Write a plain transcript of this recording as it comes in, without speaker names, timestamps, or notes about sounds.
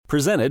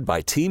Presented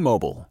by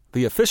T-Mobile,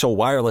 the official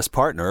wireless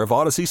partner of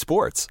Odyssey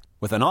Sports.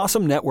 With an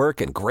awesome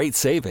network and great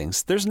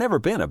savings, there's never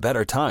been a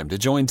better time to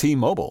join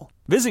T-Mobile.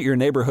 Visit your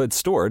neighborhood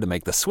store to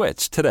make the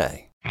switch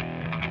today.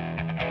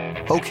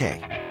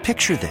 Okay,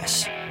 picture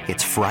this.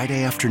 It's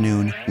Friday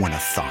afternoon when a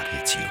thought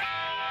hits you.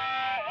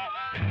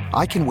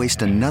 I can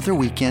waste another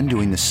weekend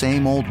doing the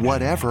same old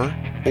whatever,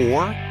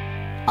 or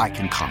I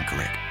can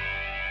conquer it.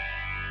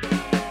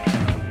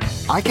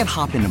 I can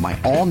hop into my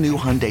all-new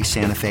Hyundai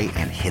Santa Fe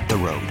and hit the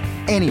road.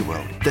 Any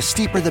road. The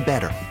steeper the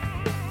better.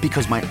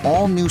 Because my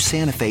all-new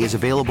Santa Fe is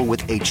available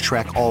with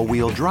H-Track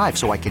all-wheel drive,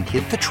 so I can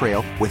hit the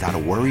trail without a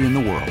worry in the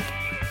world.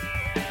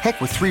 Heck,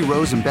 with 3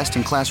 rows and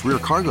best-in-class rear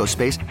cargo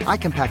space, I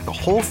can pack the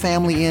whole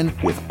family in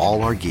with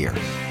all our gear.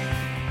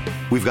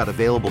 We've got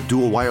available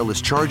dual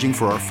wireless charging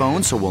for our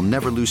phones, so we'll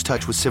never lose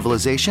touch with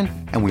civilization,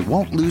 and we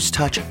won't lose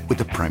touch with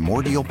the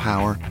primordial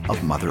power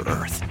of Mother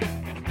Earth.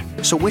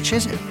 So which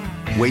is it?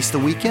 Waste the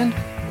weekend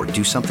or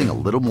do something a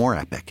little more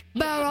epic?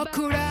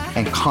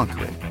 And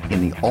conquer it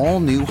in the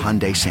all-new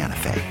Hyundai Santa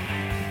Fe.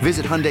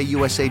 Visit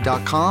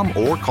HyundaiUSA.com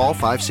or call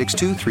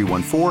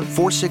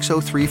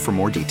 562-314-4603 for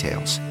more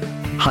details.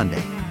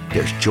 Hyundai,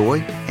 there's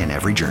joy in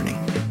every journey.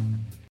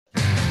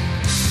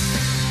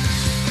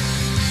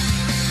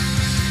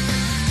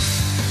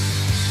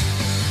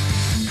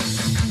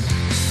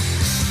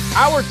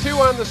 Hour 2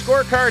 on the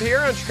scorecard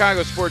here on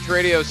Chicago Sports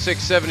Radio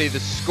 670 The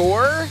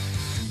Score.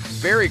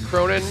 Barry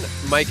Cronin,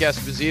 Mike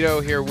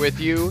Esposito here with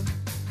you.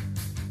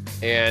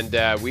 And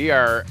we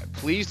are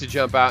pleased to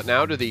jump out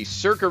now to the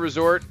Circa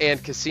Resort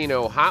and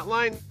Casino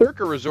Hotline.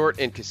 Circa Resort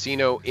and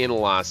Casino in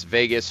Las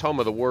Vegas, home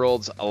of the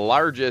world's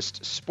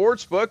largest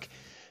sports book.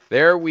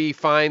 There we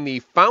find the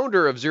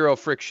founder of Zero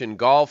Friction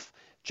Golf,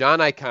 John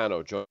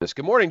Iacono, joins us.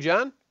 Good morning,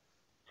 John.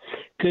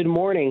 Good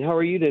morning. How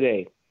are you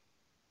today?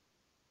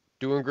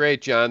 Doing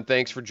great, John.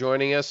 Thanks for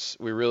joining us.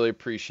 We really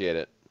appreciate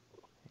it.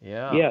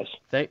 Yeah. Yes.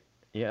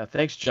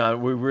 Thanks,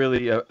 John. We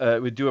really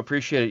we do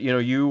appreciate it. You know,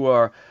 you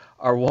are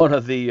one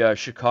of the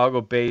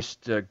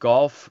Chicago-based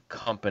golf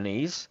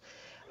companies.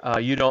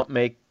 You don't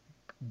make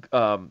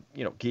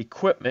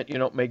equipment. You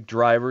don't make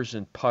drivers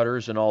and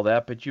putters and all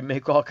that, but you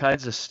make all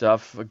kinds of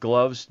stuff: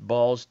 gloves,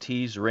 balls,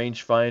 tees,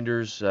 range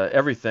finders,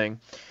 everything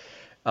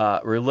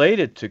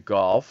related to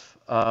golf.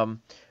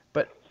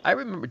 But I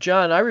remember,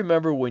 John. I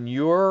remember when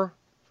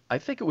I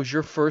think it was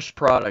your first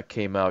product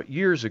came out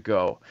years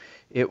ago.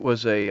 It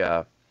was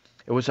a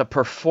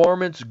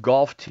performance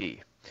golf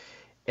tee.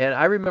 And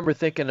I remember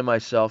thinking to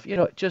myself,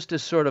 just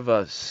as sort of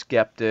a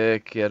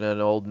skeptic and an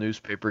old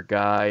newspaper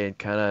guy and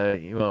kind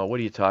of, what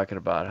are you talking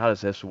about? How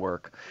does this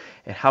work?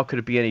 And how could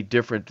it be any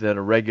different than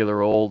a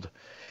regular old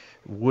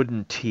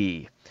wooden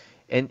tee?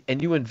 And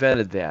you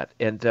invented that.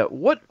 And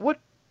what was,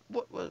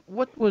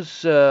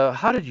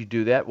 how did you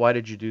do that? Why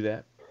did you do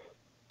that?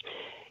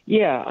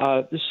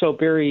 Yeah, so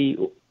Barry,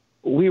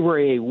 we were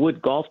a wood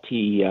golf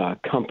tee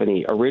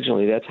company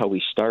originally. That's how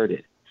we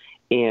started.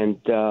 And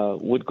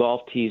wood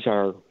golf tees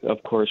are,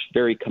 of course,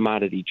 very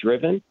commodity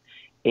driven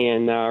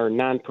and are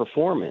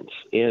non-performance.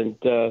 And,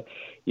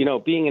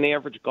 being an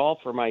average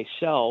golfer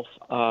myself,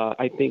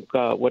 I think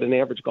what an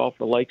average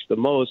golfer likes the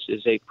most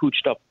is a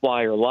pooched up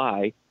fly or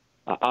lie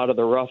out of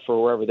the rough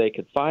or wherever they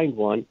could find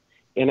one.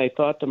 And I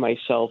thought to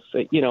myself,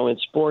 in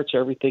sports,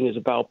 everything is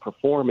about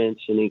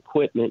performance and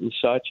equipment and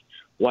such.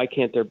 Why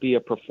can't there be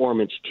a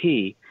performance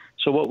tee?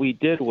 So what we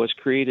did was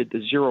created the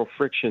Zero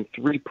Friction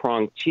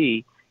 3-prong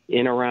tee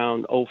in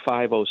around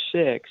 05,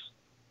 06.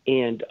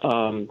 And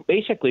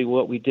basically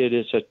what we did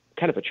is a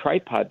kind of a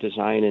tripod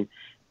design, and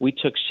we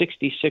took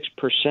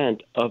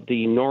 66% of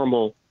the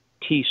normal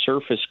tee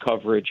surface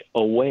coverage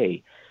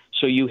away.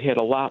 So you had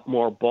a lot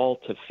more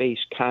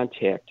ball-to-face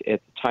contact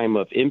at the time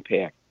of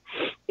impact.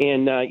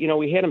 And,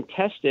 we had them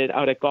tested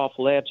out at Golf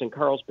Labs in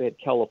Carlsbad,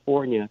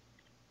 California.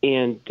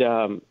 And,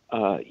 they're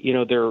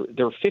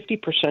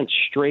 50%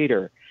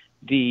 straighter.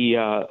 The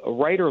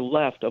right or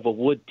left of a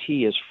wood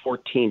tee is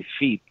 14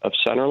 feet of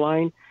center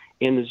line,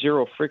 and the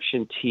Zero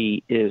Friction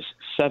tee is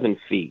 7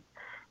 feet.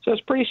 So it's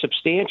pretty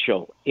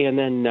substantial. And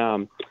then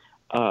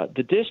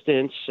the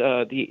distance,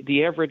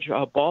 the average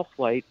ball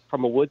flight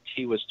from a wood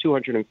tee was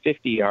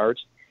 250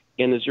 yards,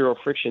 and the Zero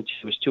Friction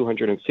tee was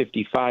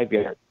 255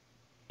 yards.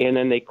 And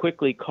then they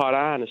quickly caught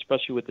on,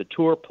 especially with the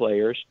tour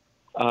players.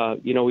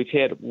 We've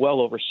had well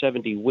over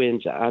 70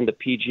 wins on the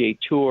PGA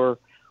Tour.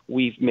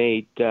 We've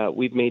made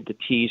the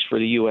tees for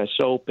the U.S.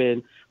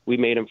 Open. We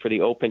made them for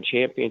the Open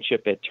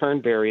Championship at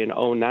Turnberry in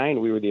 2009.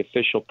 We were the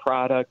official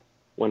product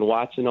when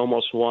Watson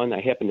almost won.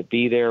 I happened to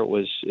be there. It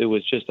was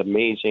just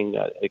amazing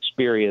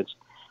experience.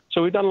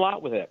 So we've done a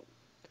lot with it.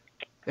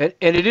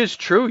 And it is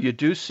true. You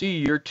do see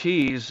your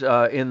tees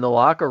in the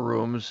locker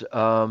rooms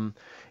at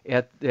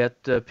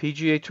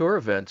PGA Tour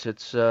events.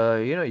 It's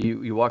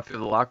you walk through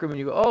the locker room and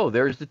you go, oh,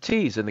 there's the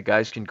tees, and the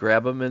guys can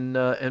grab them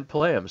and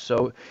play them.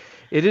 So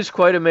it is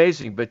quite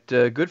amazing. But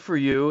good for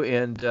you,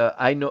 and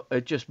I know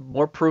just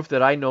more proof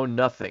that I know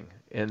nothing,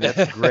 and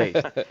that's great.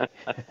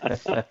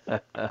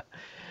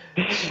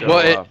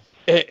 Well,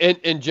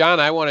 And John,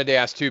 I wanted to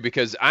ask too,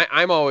 because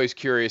I'm always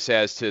curious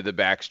as to the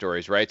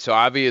backstories, right? So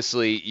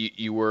obviously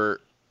you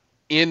were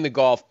in the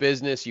golf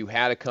business, you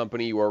had a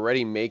company, you were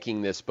already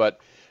making this, but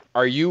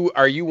are you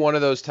one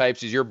of those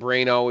types? Is your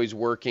brain always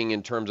working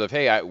in terms of,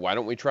 hey, why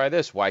don't we try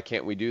this? Why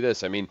can't we do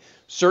this? I mean,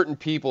 certain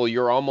people,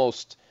 you're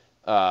almost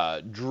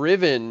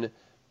driven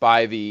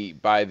by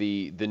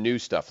the new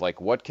stuff. Like,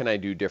 what can I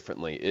do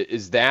differently?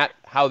 Is that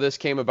how this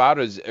came about?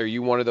 Are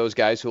you one of those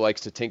guys who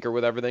likes to tinker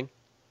with everything?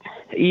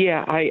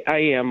 Yeah, I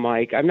am,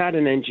 Mike. I'm not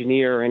an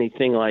engineer or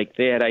anything like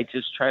that. I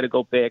just try to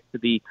go back to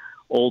the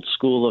old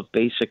school of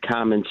basic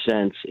common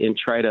sense and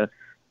try to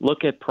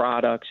look at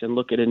products and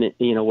look at,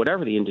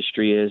 whatever the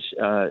industry is.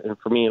 And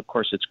for me, of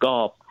course, it's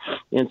golf,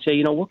 and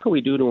say, what can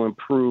we do to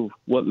improve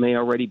what may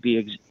already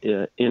be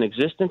in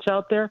existence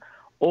out there?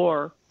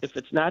 Or if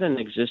it's not in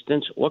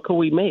existence, what can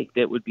we make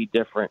that would be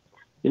different?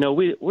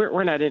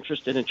 We're not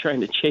interested in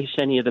trying to chase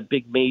any of the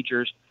big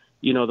majors,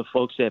 the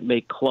folks that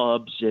make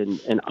clubs and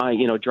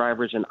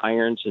drivers and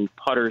irons and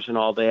putters and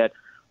all that.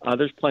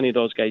 There's plenty of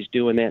those guys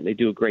doing that, and they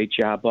do a great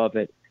job of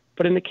it.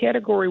 But in the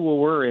category where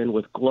we're in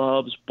with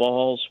gloves,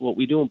 balls, what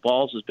we do in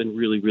balls has been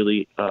really,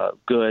 really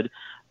good.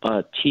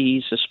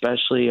 Tees,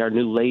 especially our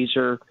new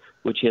laser,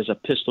 which has a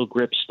pistol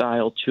grip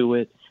style to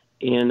it,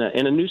 and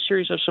a new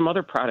series of some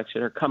other products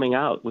that are coming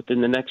out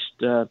within the next,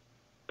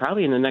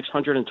 probably in the next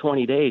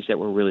 120 days that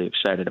we're really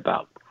excited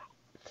about.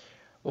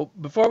 Well,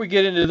 before we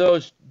get into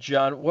those,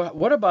 John,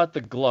 what about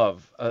the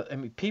glove?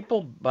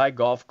 People buy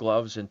golf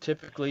gloves, and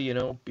typically,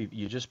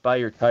 you just buy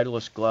your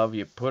Titleist glove,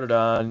 you put it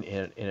on,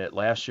 and it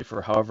lasts you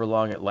for however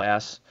long it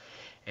lasts,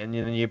 and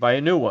then you buy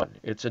a new one.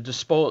 It's a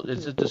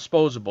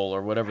disposable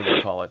or whatever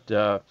they call it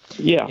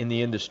in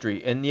the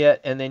industry. And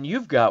then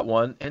you've got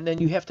one, and then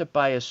you have to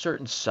buy a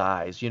certain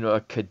size,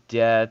 a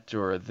cadet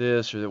or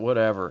this or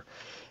whatever.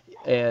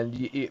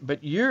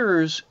 But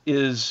yours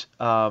is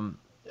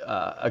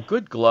a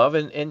good glove,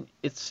 and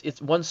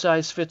it's one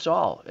size fits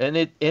all, and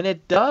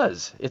it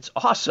does. It's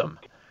awesome.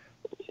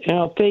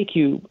 Thank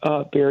you,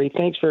 Barry.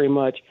 Thanks very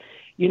much.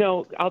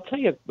 I'll tell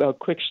you a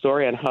quick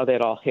story on how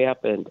that all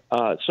happened.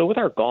 So with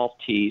our golf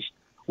tees,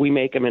 we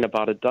make them in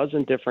about a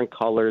dozen different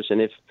colors,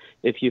 and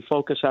if you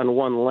focus on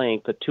one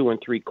length, a 2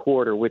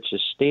 3/4, which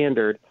is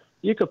standard,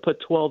 you could put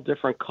 12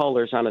 different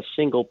colors on a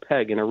single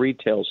peg in a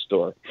retail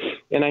store.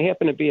 And I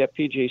happened to be at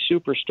PGA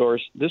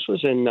Superstores. This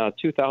was in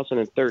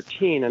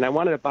 2013, and I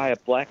wanted to buy a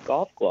black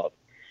golf glove.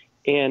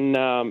 And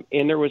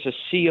there was a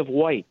sea of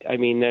white. I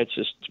mean, that's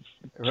just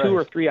two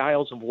or three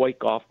aisles of white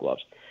golf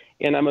gloves.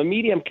 And I'm a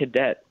medium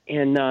cadet,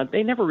 and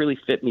they never really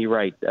fit me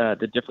right,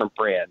 the different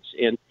brands.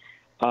 And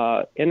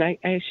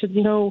I said,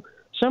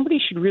 somebody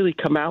should really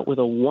come out with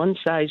a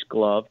one-size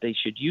glove. They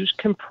should use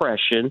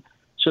compression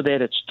so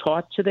that it's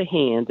taut to the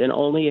hand and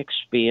only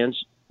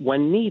expands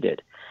when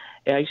needed.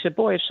 And I said,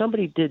 boy, if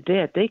somebody did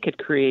that, they could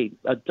create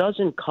a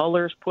dozen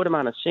colors, put them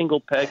on a single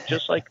peg,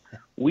 just like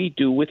we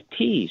do with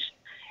tees.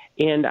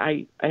 And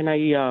I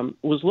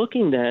was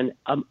looking then,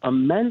 a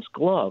men's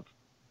glove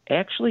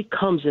actually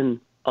comes in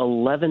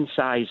 11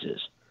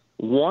 sizes,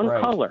 one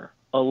color,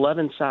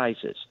 11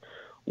 sizes.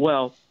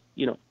 Well,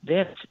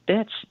 that's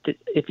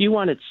if you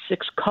wanted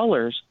 6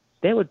 colors,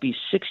 that would be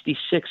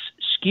 66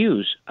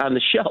 SKUs on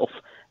the shelf.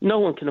 No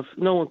one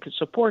can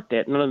support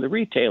that, none of the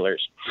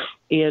retailers.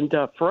 And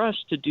for us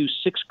to do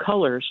 6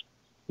 colors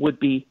would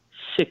be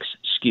 6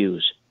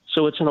 SKUs.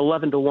 So it's an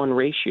 11-to-1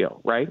 ratio,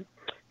 right?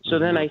 So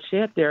then I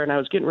sat there, and I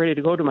was getting ready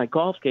to go to my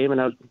golf game,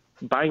 and I was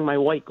buying my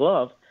white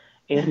glove.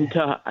 And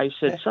I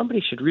said,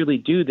 somebody should really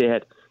do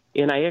that.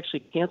 And I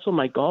actually canceled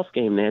my golf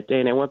game that day,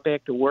 and I went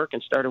back to work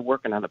and started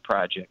working on the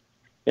project.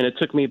 And it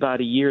took me about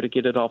a year to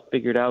get it all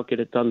figured out, get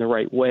it done the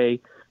right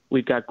way.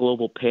 We've got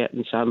global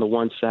patents on the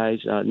one size,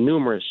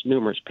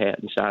 numerous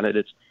patents on it.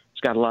 It's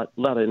got a lot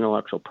of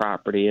intellectual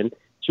property, and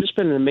it's just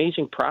been an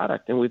amazing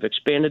product. And we've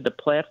expanded the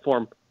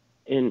platform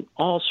in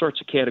all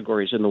sorts of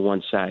categories in the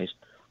one size.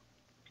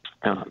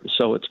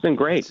 So it's been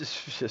great.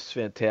 It's just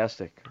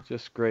fantastic.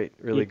 Just great.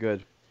 Really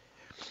good.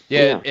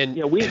 Yeah.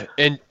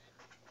 And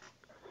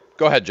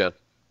go ahead, John.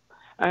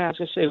 I was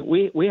going to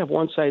say, we have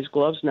one size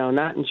gloves now,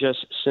 not in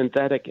just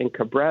synthetic and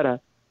Cabretta,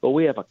 but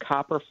we have a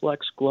Copper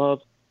Flex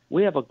glove.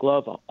 We have a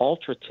glove,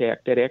 UltraTac,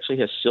 that actually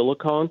has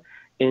silicone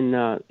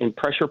in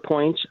pressure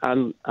points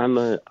on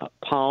the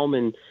palm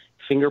and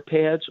finger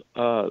pads,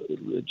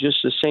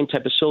 just the same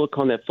type of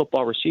silicone that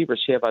football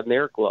receivers have on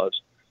their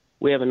gloves.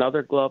 We have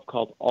another glove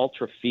called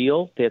Ultra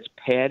Feel that's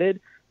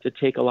padded to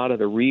take a lot of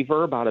the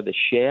reverb out of the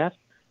shaft.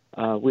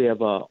 We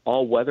have a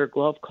all-weather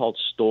glove called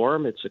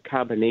Storm. It's a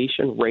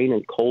combination rain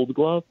and cold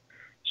glove.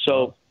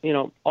 So,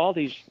 all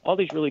these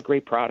really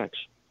great products.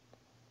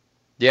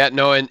 Yeah,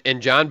 no,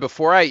 and John,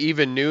 before I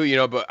even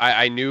knew, but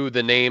I knew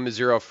the name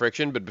Zero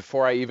Friction, but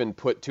before I even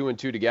put 2 and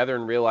 2 together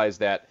and realized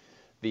that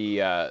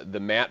the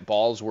matte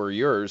balls were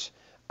yours,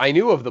 I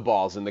knew of the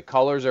balls, and the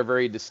colors are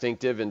very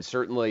distinctive, and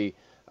certainly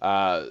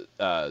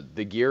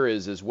the gear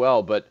is as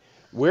well. But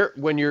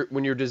when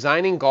you're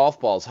designing golf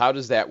balls, how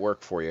does that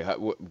work for you?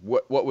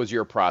 What was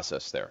your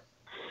process there?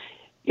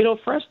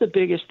 For us, the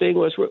biggest thing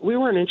was we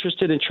weren't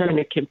interested in trying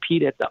to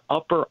compete at the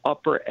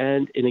upper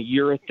end in a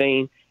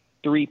urethane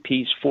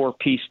 3-piece,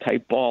 4-piece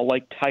type ball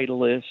like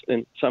Titleist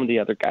and some of the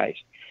other guys.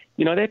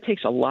 That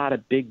takes a lot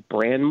of big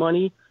brand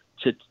money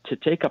to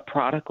take a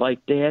product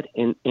like that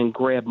and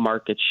grab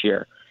market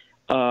share.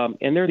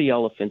 And they're the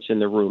elephants in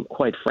the room,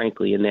 quite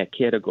frankly, in that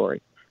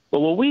category. But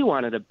what we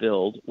wanted to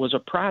build was a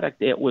product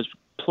that was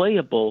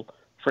playable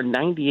for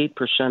 98%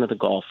 of the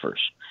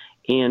golfers.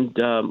 And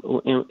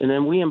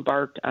then we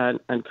embarked on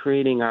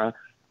creating a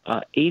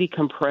 80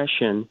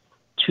 compression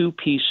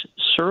 2-piece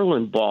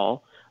Surlyn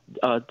ball,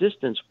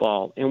 distance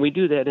ball, and we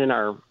do that in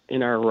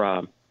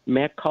our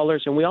matte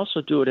colors, and we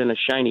also do it in a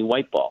shiny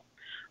white ball.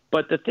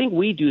 But the thing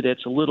we do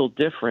that's a little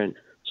different,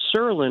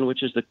 Surlyn,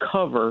 which is the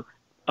cover,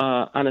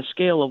 on a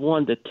scale of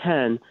 1 to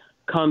 10,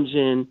 comes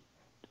in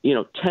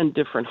 10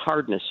 different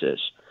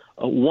hardnesses.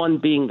 1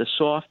 being the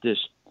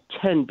softest,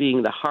 10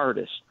 being the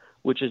hardest,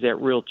 which is that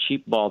real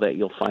cheap ball that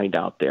you'll find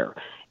out there.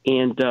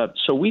 And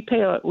so we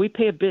pay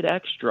a bit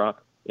extra,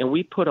 and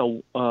we put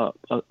a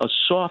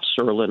soft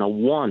Surlyn, a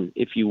 1,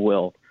 if you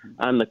will,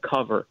 on the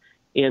cover.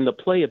 And the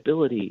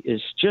playability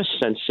is just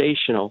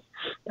sensational.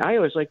 I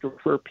always like to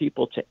refer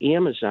people to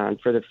Amazon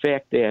for the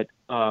fact that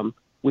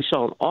we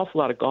sell an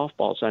awful lot of golf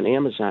balls on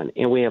Amazon,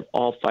 and we have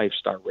all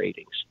 5-star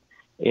ratings.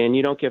 And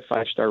you don't get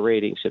 5-star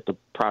ratings if the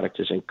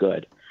product isn't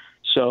good.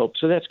 So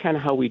that's kind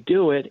of how we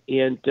do it.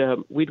 And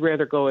we'd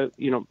rather go,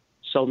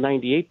 sell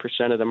 98%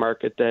 of the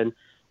market than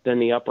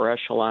the upper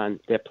echelon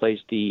that plays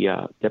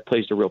the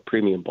real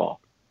premium ball.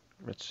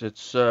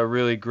 It's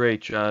really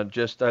great, John.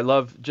 I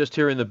love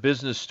hearing the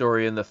business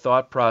story, and the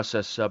thought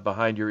process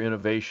behind your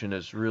innovation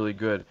is really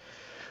good.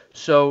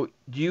 So,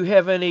 do you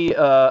have any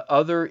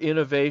other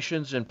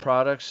innovations and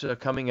products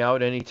coming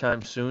out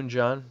anytime soon,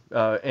 John?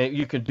 And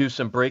you can do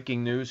some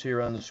breaking news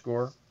here on the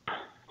Score.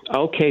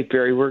 Okay,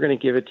 Barry, we're going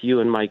to give it to you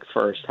and Mike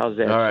first. How's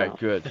that? All right, sound?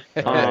 Good.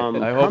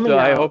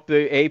 I hope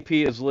the AP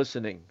is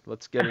listening.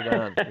 Let's get it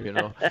on.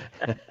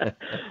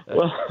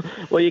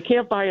 Well, you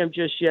can't buy them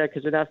just yet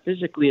because they're not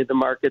physically in the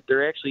market.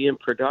 They're actually in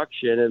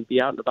production and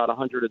be out in about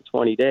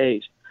 120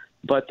 days.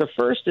 But the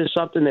first is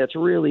something that's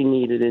really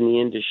needed in the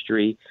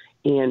industry,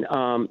 and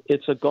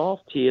it's a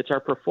golf tee. It's our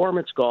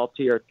performance golf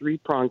tee, our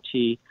 3-prong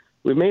tee.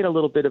 We made a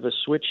little bit of a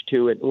switch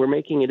to it, and we're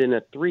making it in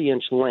a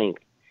 3-inch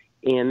length.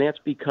 And that's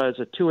because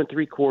a 2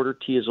 3/4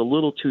 tee is a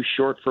little too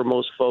short for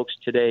most folks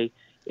today,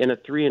 and a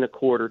 3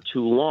 1/4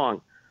 too long.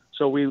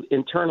 So we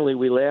internally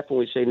laugh and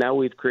we say now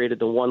we've created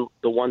the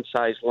one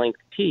size length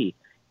tee,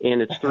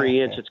 and it's 3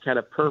 inch. It's kind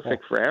of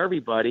perfect for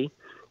everybody,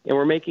 and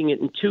we're making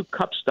it in 2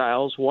 cup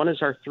styles. One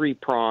is our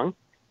 3-prong,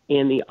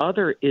 and the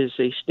other is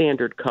a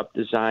standard cup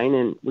design.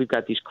 And we've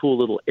got these cool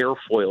little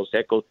airfoils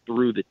that go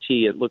through the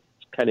tee. It looks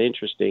kind of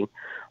interesting,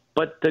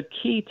 but the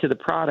key to the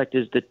product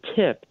is the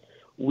tip.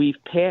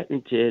 We've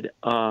patented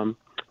a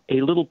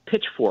little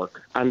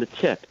pitchfork on the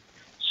tip.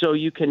 So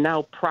you can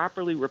now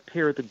properly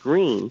repair the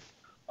green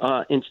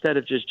instead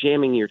of just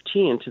jamming your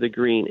tee into the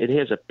green. It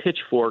has a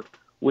pitchfork,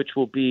 which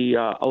will be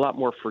a lot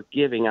more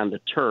forgiving on the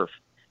turf.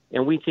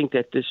 And we think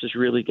that this is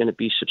really going to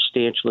be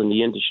substantial in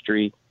the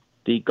industry.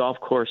 The Golf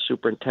Course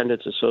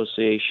Superintendents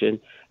Association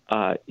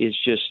is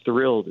just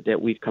thrilled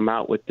that we've come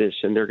out with this,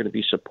 and they're going to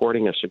be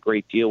supporting us a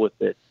great deal with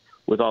it,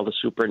 with all the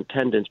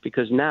superintendents,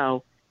 because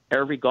now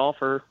every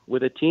golfer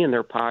with a tee in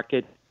their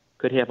pocket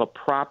could have a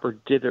proper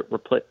divot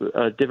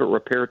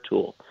repair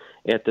tool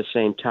at the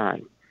same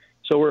time.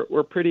 So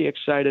we're pretty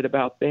excited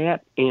about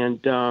that, and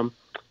I'm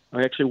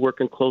actually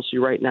working closely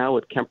right now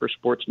with Kemper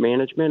Sports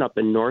Management up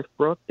in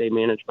Northbrook. They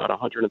manage about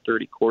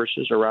 130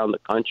 courses around the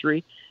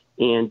country,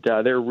 and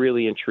they're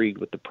really intrigued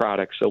with the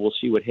product. So we'll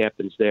see what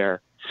happens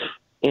there.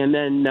 And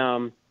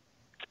then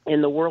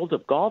in the world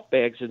of golf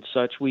bags and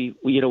such, we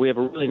have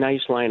a really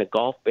nice line of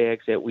golf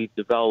bags that we've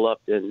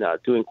developed and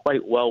doing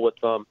quite well with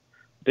them.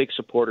 Big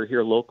supporter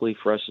here locally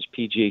for us is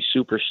PGA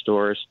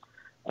Superstores.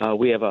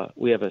 We have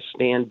a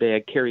stand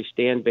bag, carry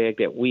stand bag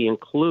that we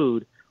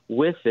include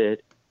with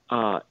it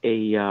a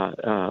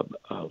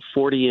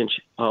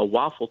 40-inch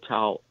waffle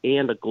towel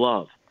and a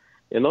glove.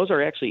 And those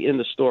are actually in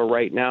the store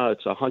right now.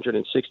 It's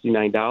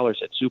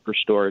 $169 at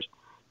Superstores,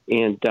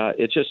 and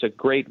it's just a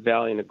great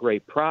value and a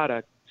great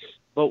product.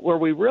 But where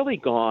we've really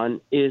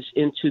gone is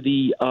into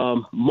the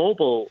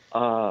mobile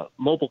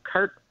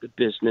cart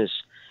business,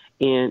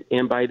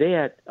 and by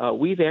that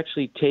we've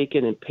actually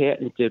taken and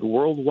patented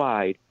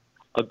worldwide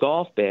a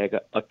golf bag,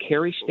 a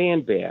carry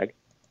stand bag,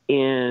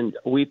 and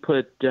we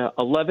put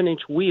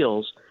 11-inch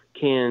wheels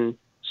can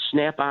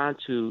snap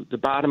onto the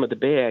bottom of the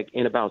bag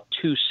in about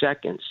 2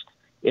 seconds,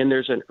 and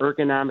there's an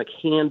ergonomic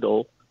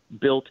handle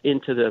built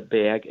into the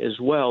bag as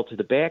well to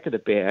the back of the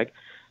bag,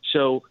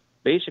 so.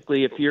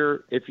 Basically, if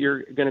you're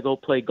going to go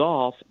play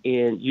golf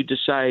and you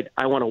decide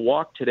I want to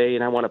walk today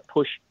and I want to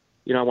push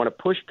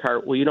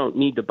cart, well, you don't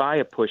need to buy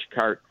a push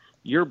cart.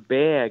 Your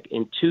bag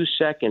in 2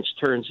 seconds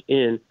turns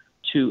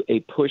into a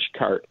push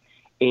cart.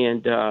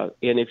 And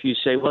if you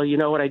say, well, you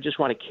know what, I just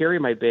want to carry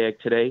my bag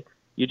today,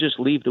 you just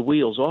leave the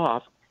wheels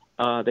off.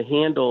 The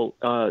handle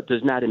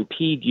does not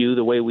impede you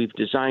the way we've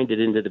designed it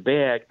into the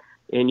bag,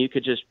 and you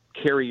could just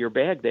carry your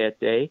bag that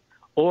day,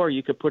 or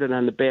you could put it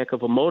on the back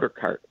of a motor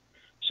cart.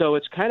 So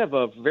it's kind of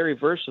a very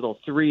versatile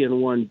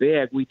 3-in-1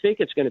 bag. We think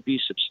it's going to be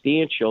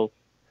substantial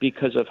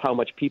because of how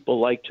much people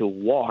like to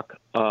walk,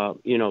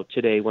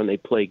 today when they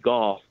play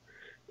golf.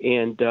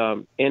 And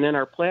in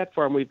our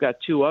platform, we've got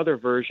 2 other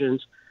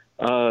versions.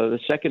 The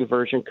second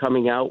version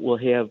coming out will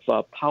have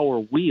power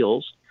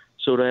wheels,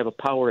 so it'll have a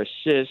power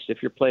assist.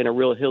 If you're playing a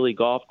real hilly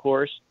golf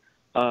course,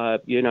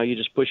 you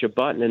just push a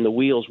button and the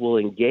wheels will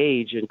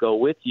engage and go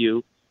with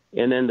you.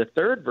 And then the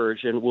third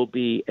version will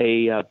be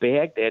a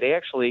bag that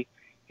actually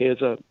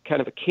has a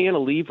kind of a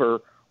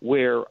cantilever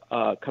where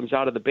comes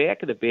out of the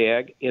back of the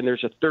bag, and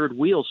there's a third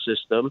wheel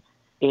system,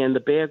 and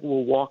the bag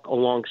will walk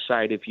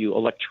alongside of you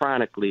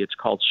electronically. It's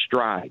called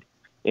Stride.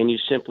 And you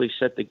simply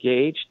set the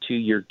gauge to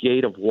your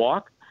gait of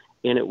walk,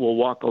 and it will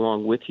walk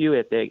along with you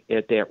at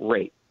that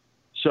rate.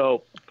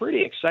 So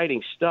pretty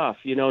exciting stuff.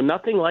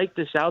 Nothing like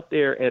this out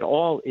there at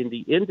all in the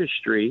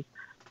industry.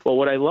 But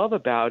what I love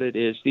about it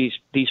is these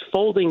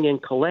folding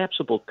and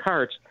collapsible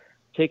carts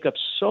take up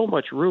so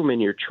much room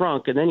in your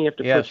trunk, and then you have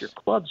to put your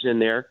clubs in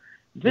there.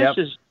 This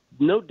is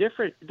no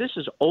different. This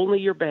is only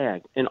your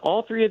bag. In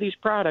all 3 of these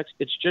products,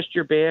 it's just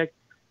your bag.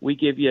 We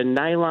give you a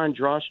nylon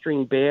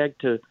drawstring bag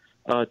to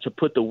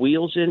put the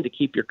wheels in to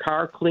keep your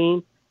car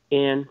clean,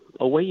 and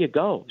away you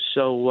go.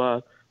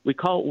 So we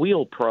call it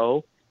Wheel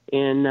Pro,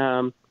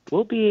 and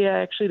we'll be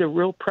actually the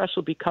real press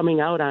will be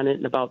coming out on it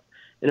in about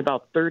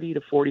 30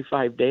 to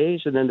 45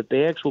 days, and then the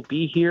bags will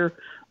be here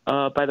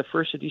by the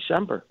 1st of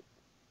December.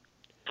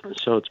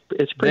 So it's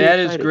pretty That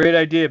exciting. is a great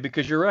idea,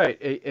 because you're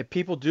right.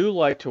 People do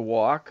like to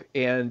walk,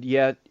 and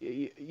yet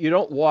you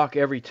don't walk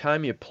every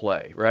time you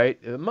play, right?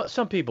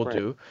 Some people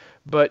do,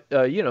 but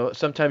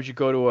sometimes you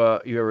go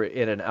to you're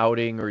at an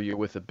outing or you're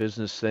with a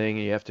business thing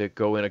and you have to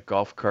go in a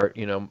golf cart,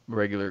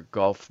 regular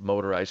golf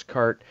motorized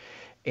cart,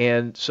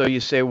 and so you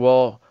say,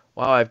 well,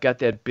 wow, I've got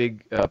that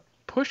big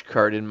push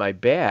cart in my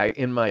bag,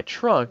 in my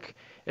trunk.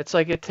 It's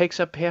like it takes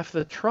up half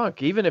the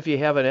trunk. Even if you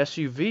have an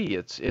SUV,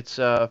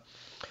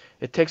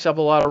 it takes up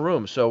a lot of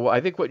room. So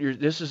I think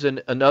this is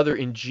another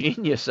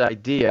ingenious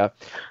idea,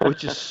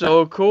 which is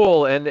so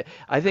cool. And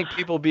I think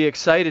people will be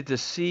excited to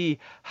see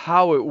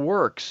how it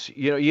works.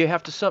 You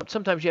have to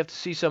sometimes you have to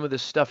see some of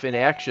this stuff in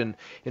action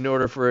in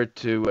order for it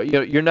to.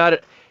 You're not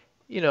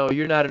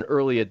an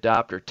early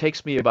adopter. It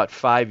takes me about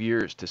 5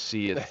 years to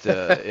see it.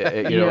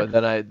 And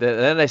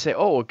then I say,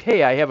 oh,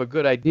 okay, I have a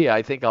good idea.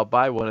 I think I'll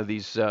buy one of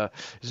these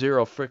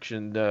zero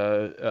friction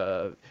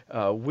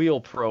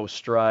Wheel Pro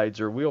Strides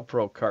or Wheel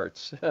Pro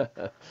carts.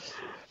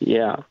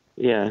 Yeah.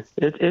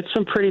 It's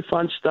some pretty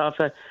fun stuff.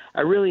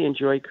 I really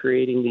enjoy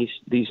creating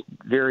these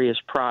various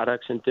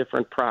products and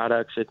different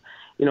products.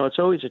 It's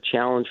always a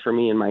challenge for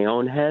me in my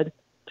own head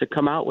to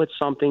come out with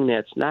something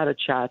that's not a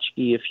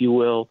tchotchke, if you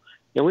will.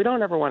 And we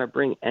don't ever want to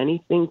bring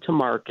anything to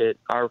market.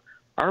 Our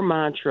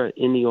mantra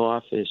in the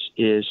office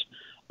is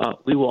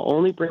we will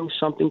only bring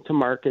something to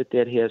market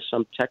that has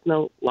some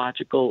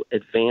technological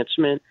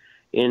advancement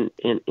in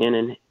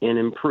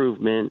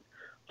improvement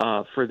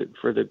for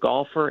the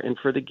golfer and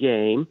for the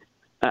game,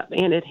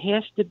 and it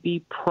has to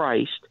be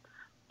priced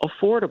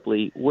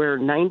affordably, where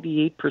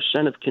 98%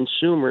 of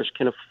consumers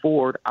can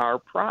afford our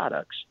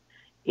products.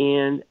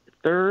 And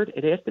third,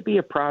 it has to be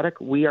a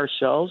product we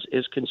ourselves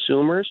as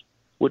consumers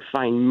would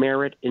find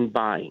merit in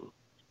buying.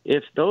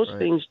 If those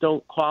things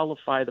don't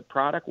qualify the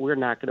product, we're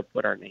not going to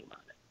put our name on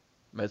it.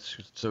 That's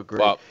so great.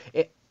 Well,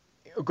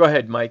 go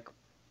ahead, Mike.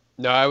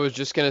 No, I was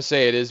just going to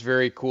say it is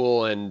very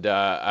cool, and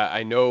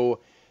I know,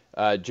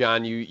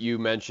 John, you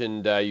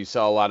mentioned you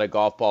sell a lot of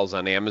golf balls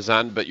on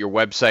Amazon, but your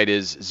website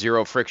is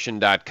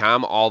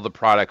zerofriction.com. All the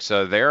products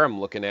are there. I'm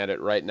looking at it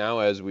right now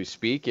as we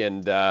speak,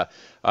 and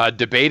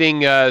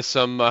debating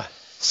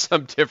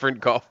some different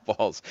golf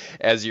balls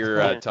as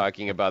you're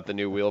talking about the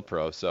new Wheel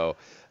Pro. So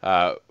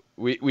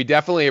we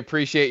definitely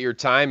appreciate your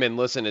time. And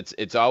listen,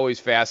 it's always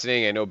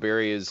fascinating. I know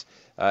Barry is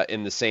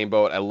in the same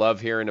boat. I love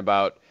hearing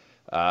about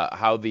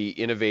how the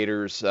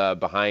innovators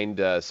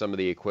behind some of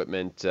the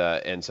equipment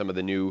and some of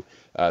the new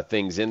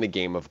things in the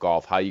game of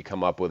golf, how you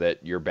come up with it,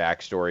 your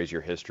backstories,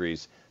 your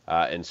histories,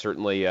 and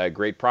certainly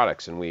great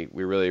products. And we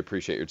really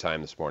appreciate your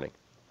time this morning.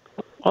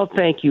 Well,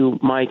 thank you,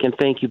 Mike, and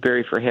thank you,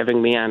 Barry, for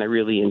having me on. I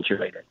really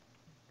enjoyed it.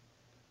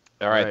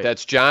 All right,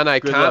 that's John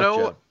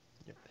Icano,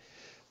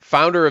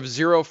 founder of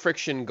Zero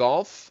Friction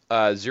Golf,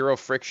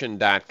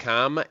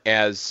 zerofriction.com,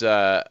 as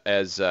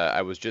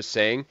I was just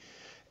saying.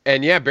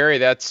 And yeah, Barry,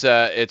 that's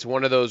it's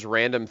one of those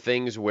random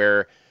things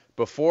where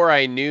before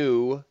I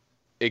knew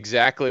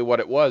exactly what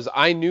it was,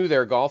 I knew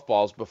their golf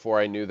balls before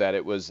I knew that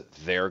it was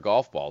their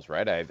golf balls,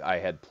 right? I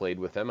had played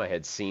with them, I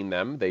had seen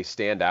them, they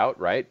stand out,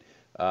 right?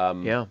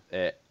 And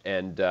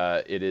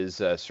it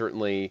is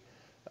certainly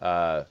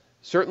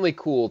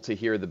cool to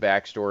hear the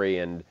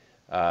backstory and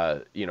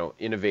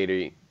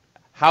innovating,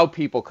 how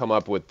people come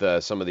up with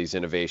some of these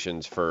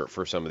innovations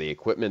for some of the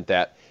equipment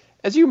that,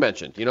 as you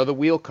mentioned, the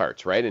wheel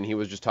carts, right? And he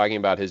was just talking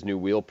about his new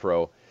Wheel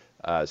Pro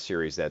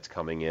series that's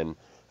coming in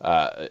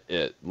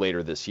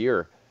later this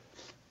year.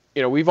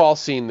 We've all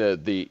seen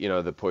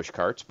the push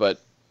carts,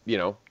 but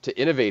to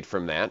innovate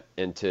from that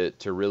and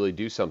to really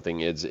do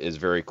something is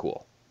very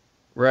cool.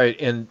 Right,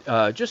 and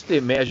just the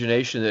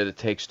imagination that it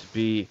takes to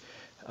be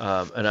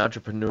an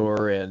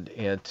entrepreneur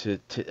and to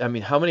I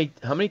mean, how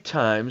many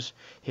times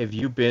have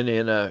you been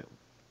in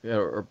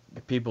or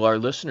people, our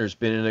listeners,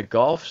 been in a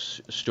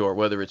golf store,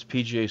 whether it's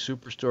PGA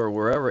Superstore or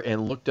wherever,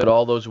 and looked at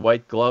all those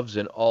white gloves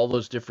in all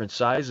those different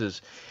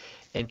sizes,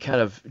 and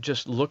kind of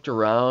just looked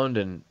around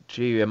and,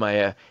 gee,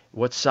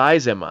 what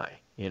size am I?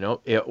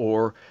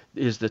 Or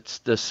is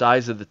the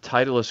size of the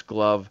Titleist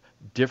glove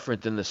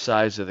different than the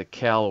size of the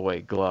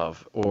Callaway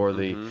glove or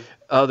the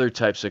other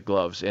types of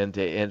gloves?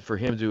 And for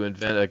him to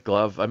invent a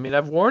glove, I mean,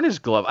 I've worn his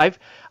glove.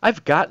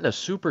 I've gotten a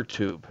Super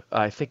Tube.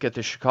 I think at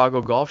the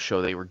Chicago Golf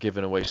Show they were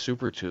giving away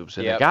Super Tubes,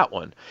 and I got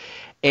one.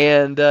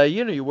 And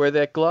you wear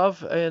that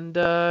glove, and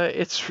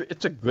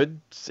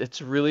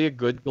it's really a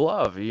good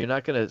glove. You're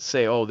not going to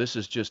say, oh, this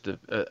is just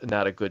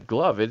not a good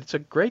glove. It's a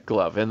great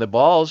glove. And the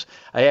balls,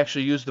 I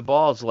actually used the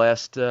balls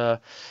last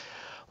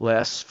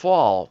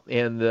fall,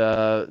 and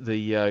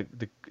the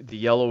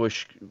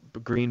yellowish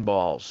green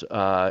balls,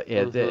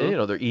 and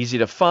they're easy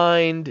to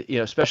find,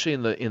 especially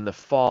in the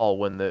fall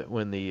when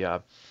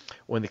the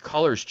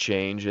colors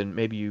change and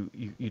maybe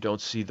you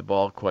don't see the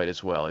ball quite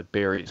as well. It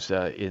buries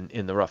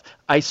in the rough.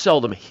 I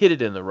seldom hit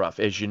it in the rough,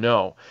 as you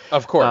know.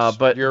 Of course,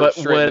 but you're when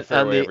straight in the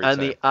fairway every time. On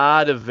the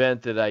odd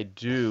event that I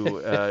do,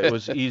 it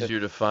was easier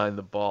to find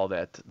the ball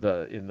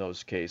in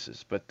those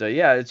cases. But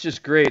it's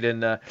just great,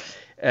 and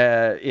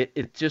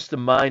it's just the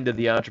mind of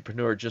the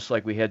entrepreneur, just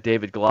like we had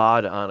David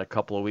Glod on a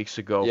couple of weeks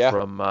ago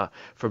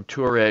from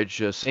Tour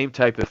Edge, same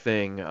type of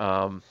thing.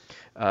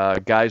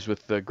 Guys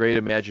with great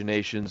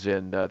imaginations,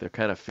 and they're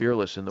kind of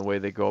fearless in the way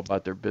they go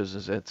about their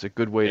business. It's a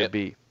good way to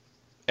be.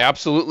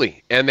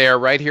 Absolutely. And they are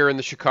right here in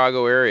the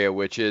Chicago area,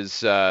 which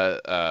is,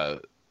 I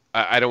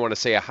don't want to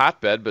say a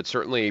hotbed, but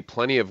certainly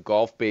plenty of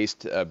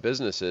golf-based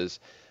businesses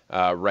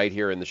right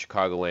here in the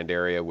Chicagoland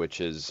area,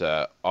 which is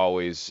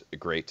always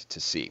great to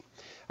see.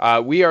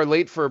 We are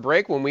late for a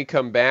break. When we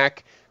come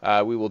back,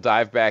 we will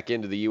dive back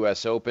into the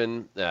U.S.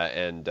 Open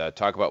and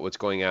talk about what's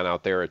going on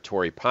out there at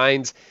Torrey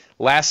Pines.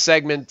 Last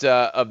segment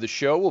of the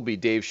show will be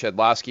Dave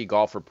Shedlowski,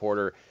 golf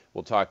reporter.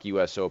 We'll talk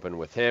U.S. Open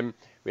with him.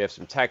 We have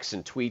some texts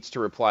and tweets to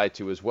reply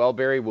to as well,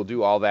 Barry. We'll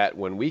do all that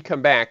when we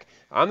come back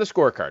on The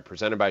Scorecard,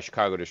 presented by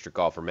Chicago District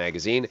Golfer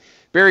Magazine.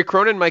 Barry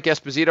Cronin, Mike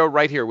Esposito,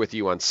 right here with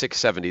you on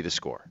 670 The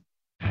Score.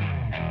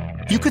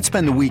 You could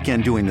spend the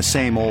weekend doing the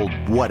same old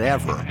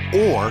whatever,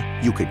 or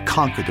you could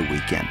conquer the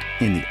weekend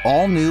in the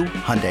all-new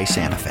Hyundai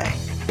Santa Fe.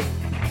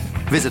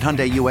 Visit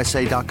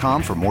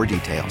HyundaiUSA.com for more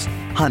details.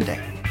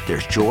 Hyundai,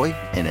 there's joy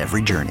in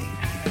every journey.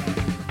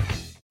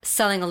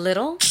 Selling a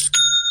little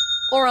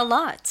or a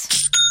lot?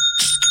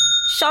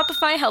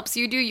 Shopify helps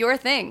you do your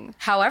thing,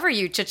 however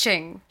you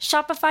cha-ching.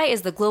 Shopify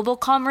is the global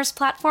commerce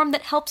platform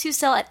that helps you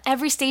sell at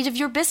every stage of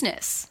your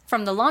business.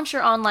 From the launch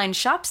your online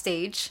shop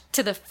stage,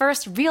 to the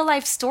first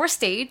real-life store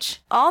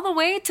stage, all the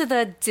way to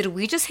the did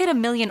we just hit 1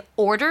 million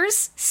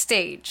orders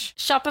stage.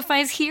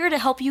 Shopify's here to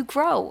help you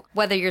grow.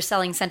 Whether you're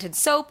selling scented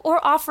soap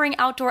or offering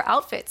outdoor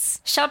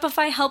outfits,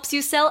 Shopify helps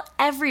you sell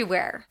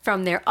everywhere.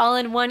 From their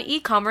all-in-one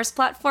e-commerce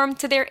platform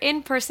to their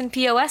in-person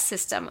POS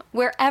system,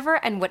 wherever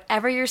and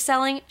whatever you're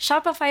selling,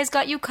 Shopify's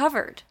got you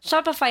covered.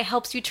 Shopify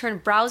helps you turn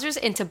browsers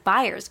into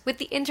buyers with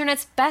the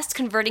internet's best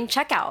converting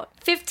checkout.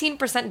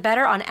 15%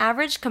 better on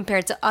average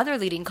compared to other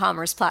leading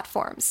commerce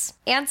platforms.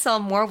 And sell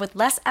more with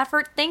less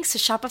effort thanks to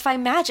Shopify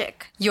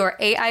Magic, your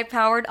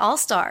AI-powered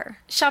all-star.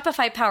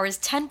 Shopify powers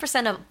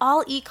 10% of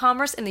all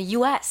e-commerce in the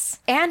U.S.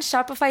 And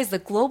Shopify is the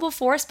global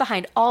force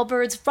behind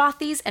Allbirds,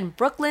 Rothy's, and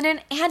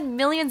Brooklinen, and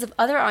millions of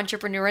other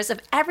entrepreneurs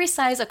of every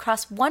size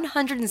across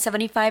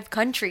 175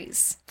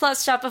 countries.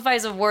 Plus,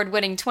 Shopify's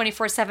award-winning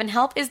 24/7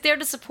 help is there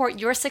to support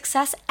your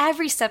success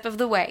every step of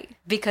the way.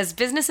 Because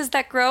businesses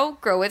that grow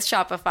with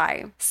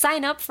Shopify.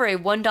 Sign up for a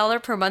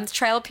 $1 per month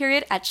trial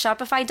period at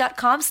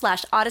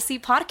shopify.com/Odyssey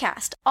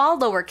Podcast, all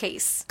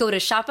lowercase. Go to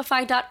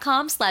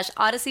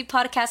shopify.com/Odyssey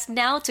Podcast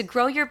now to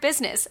grow your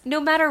business, no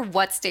matter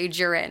what stage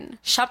you're in.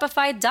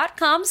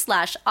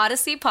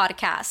 Shopify.com/Odyssey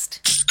Podcast.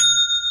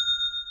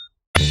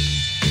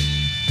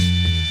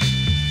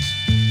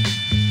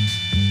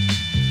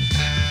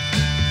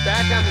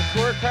 Back on The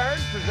Scorecard,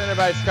 presented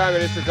by Chicago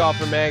District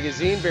Golfer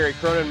Magazine. Barry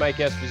Cronin, Mike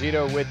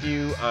Esposito with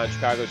you on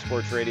Chicago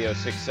Sports Radio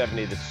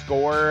 670 The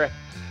Score.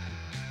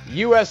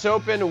 U.S.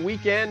 Open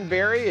weekend,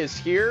 Barry, is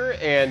here,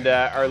 and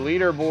our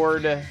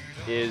leaderboard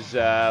is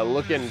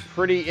looking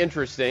pretty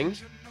interesting.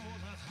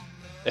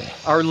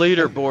 Our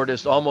leaderboard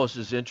is almost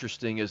as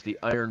interesting as the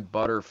Iron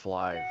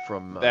Butterfly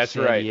from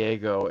San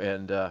Diego,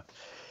 and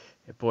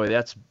boy,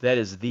 that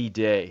is the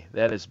day.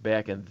 That is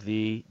back in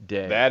the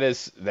day.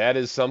 That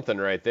is something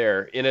right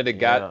there. I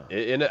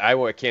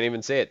can't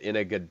even say it.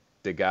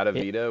 Inagata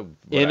Vida.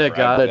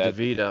 Inagata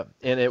Vida,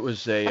 and it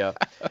was a.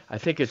 I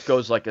think it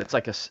goes it's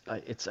like about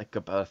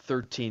a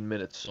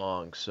 13-minute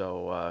song.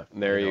 So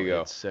there you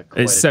go.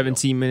 It's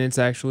 17 minutes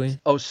actually.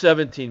 Oh,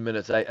 17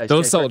 minutes.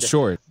 Those sold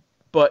short.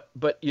 But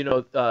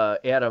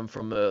Adam,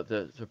 from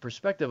the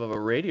perspective of a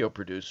radio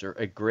producer,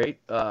 a great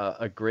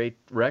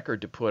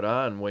record to put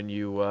on when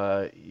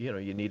you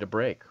need a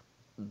break.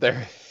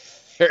 There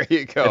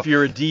you go. If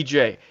you're a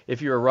DJ,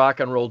 if you're a rock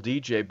and roll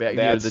DJ,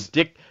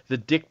 the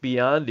Dick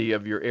Biondi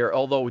of your era.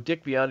 Although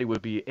Dick Biondi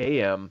would be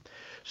AM,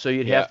 so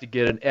you'd have to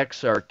get an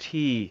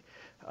XRT.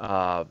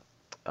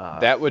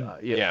 That would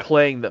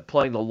playing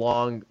the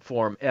long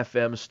form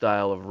FM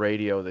style of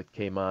radio that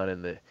came on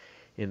in the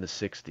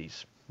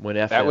 60s when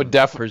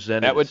FM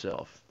presented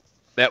itself.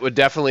 That would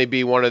definitely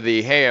be one of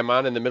the, hey, I'm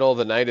on in the middle of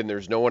the night and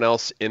there's no one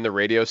else in the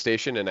radio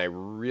station and I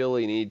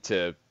really need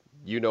to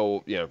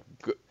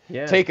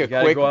take a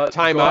quick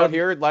time out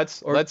here.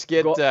 Let's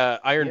get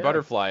Iron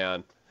Butterfly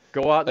on.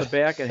 Go out in the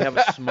back and have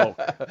a smoke.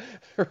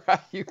 Right,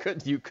 you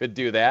could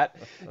do that.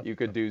 You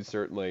could do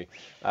certainly.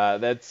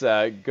 That's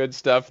good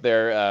stuff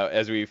there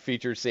as we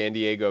feature San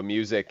Diego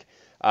music.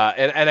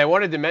 And I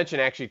wanted to mention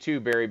actually too,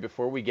 Barry,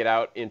 before we get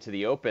out into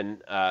the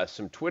open,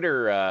 some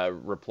Twitter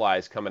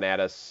replies coming at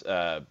us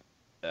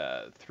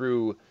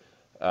through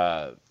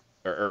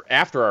or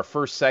after our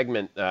first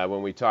segment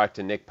when we talked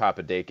to Nick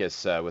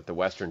Papadakis with the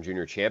Western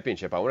Junior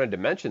Championship. I wanted to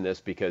mention this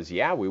because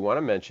we want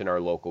to mention our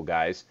local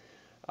guys.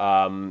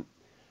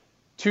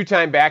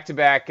 Two-time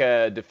back-to-back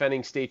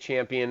defending state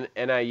champion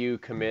NIU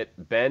commit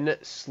Ben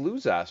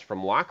Sluzas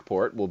from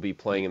Lockport will be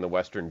playing in the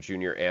Western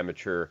Junior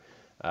Amateur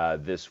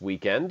this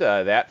weekend.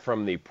 That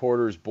from the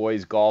Porter's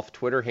Boys Golf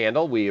Twitter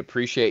handle. We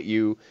appreciate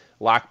you,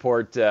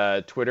 Lockport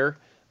Twitter,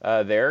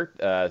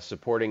 there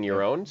supporting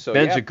your own. So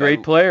Ben's a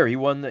great player. He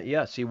won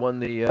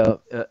the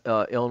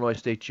Illinois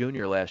State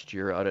Junior last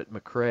year out at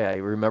McRae. I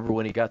remember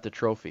when he got the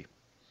trophy.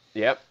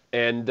 Yep.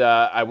 And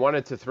I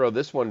wanted to throw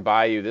this one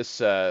by you. This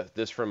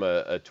from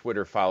a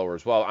Twitter follower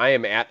as well. I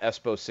am at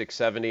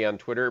Espo670 on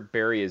Twitter.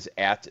 Barry is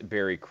at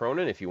Barry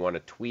Cronin. If you want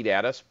to tweet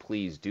at us,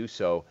 please do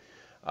so.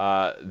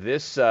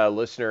 This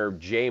listener,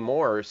 Jay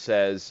Moore,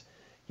 says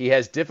he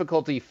has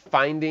difficulty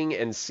finding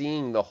and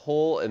seeing the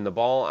hole in the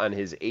ball on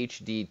his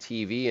HD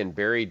TV. And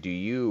Barry, do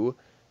you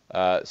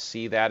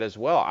see that as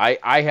well?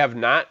 I have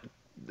not.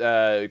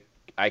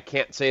 I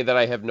can't say that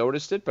I have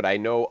noticed it, but I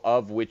know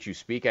of which you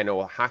speak. I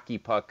know a hockey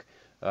puck,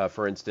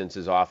 for instance,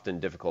 is often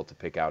difficult to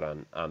pick out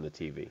on the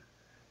TV.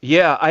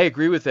 Yeah, I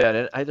agree with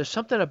that. And there's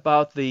something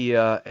about the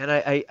and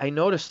I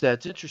noticed that.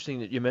 It's interesting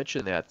that you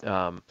mentioned that.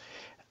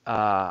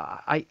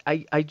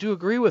 I do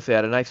agree with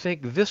that, and I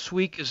think this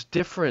week is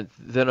different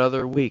than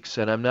other weeks,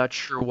 and I'm not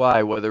sure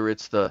why. Whether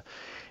it's the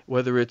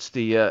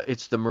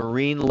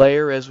marine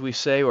layer, as we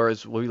say, or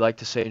as we like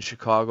to say in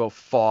Chicago,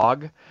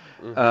 fog.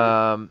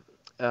 Mm-hmm.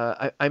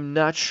 I'm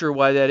not sure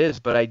why that is,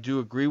 but I do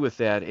agree with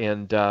that,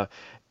 and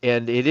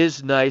it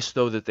is nice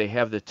though that they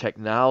have the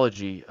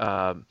technology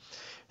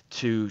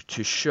to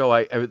show.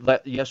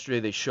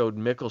 Yesterday they showed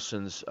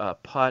Mickelson's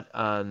putt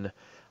on.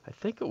 I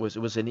think it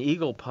was an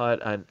eagle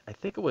putt on. I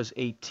think it was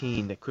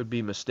 18. It could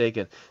be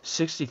mistaken.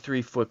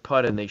 63-foot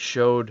putt, and they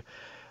showed,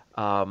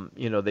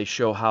 they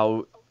show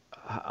how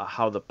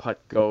the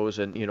putt goes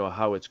and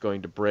how it's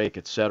going to break,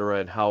 etc.,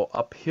 and how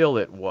uphill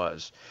it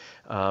was.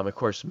 Of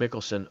course,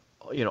 Mickelson,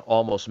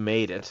 almost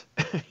made it.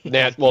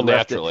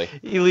 Naturally.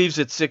 He leaves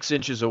it 6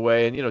 inches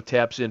away and,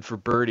 taps in for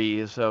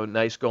birdie. So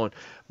nice going.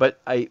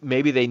 But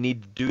maybe they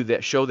need to do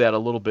that, show that a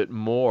little bit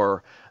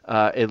more,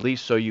 at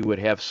least so you would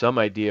have some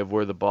idea of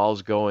where the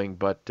ball's going.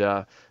 But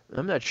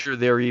I'm not sure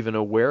they're even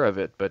aware of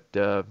it. But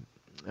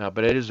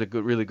it is a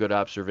really good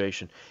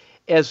observation.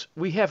 As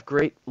we have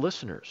great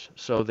listeners,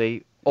 so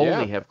they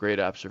only have great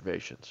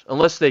observations,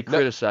 unless they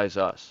criticize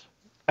us.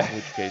 In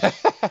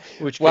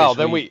which case,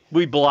 then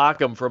we block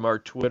them from our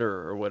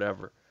Twitter or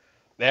whatever.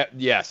 That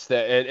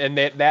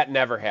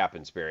never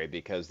happens, Barry,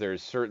 because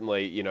there's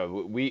certainly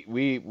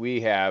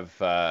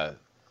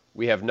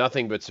we have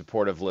nothing but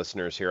supportive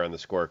listeners here on the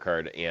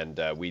Scorecard,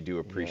 and we do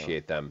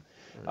appreciate them.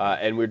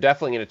 And we're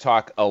definitely going to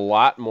talk a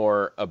lot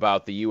more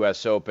about the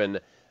U.S. Open.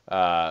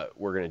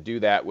 We're going to do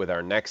that with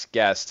our next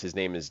guest. His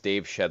name is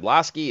Dave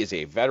Shedlowski. He's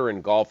a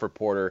veteran golf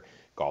reporter,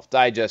 Golf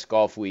Digest,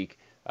 Golf Week,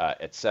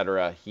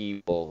 etc.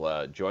 He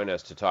will join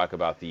us to talk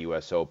about the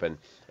U.S. Open,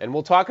 and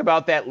we'll talk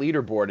about that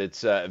leaderboard.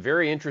 It's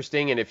very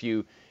interesting, and if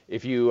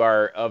you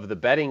are of the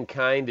betting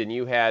kind and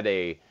you had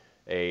a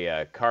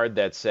card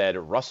that said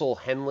Russell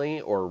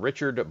Henley or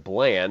Richard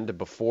Bland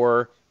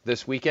before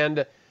this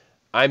weekend,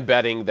 I'm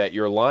betting that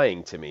you're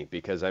lying to me,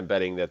 because I'm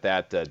betting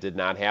that did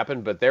not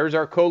happen. But there's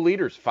our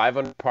co-leaders, 5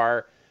 under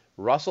par,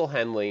 Russell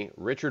Henley,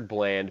 Richard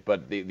Bland.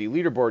 But the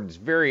leaderboard is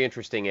very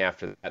interesting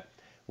after that.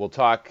 We'll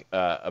talk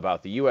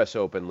about the U.S.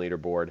 Open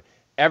leaderboard,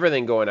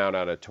 everything going on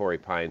out at Torrey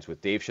Pines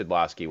with Dave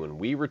Shedlowski when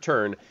we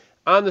return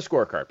on the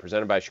Scorecard,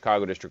 presented by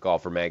Chicago District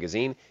Golfer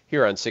Magazine,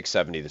 here on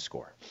 670 The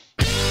Score.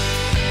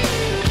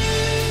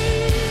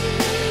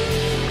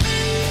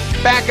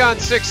 Back on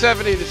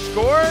 670 The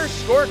Score,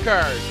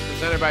 Scorecard,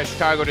 presented by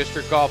Chicago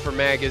District Golfer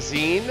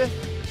Magazine.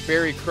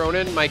 Barry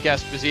Cronin, Mike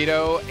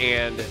Esposito,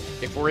 and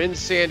if we're in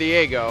San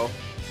Diego,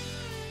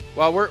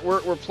 well, we're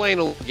playing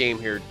a little game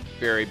here,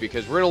 Barry,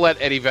 because we're going to let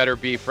Eddie Vedder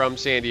be from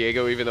San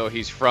Diego, even though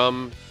he's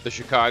from the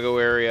Chicago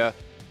area.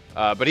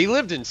 But he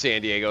lived in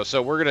San Diego,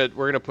 so we're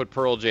gonna put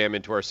Pearl Jam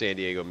into our San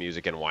Diego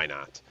music, and why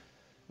not?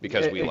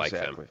 Because we like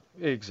them.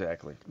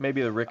 Exactly.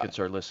 Maybe the Ricketts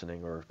are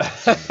listening, or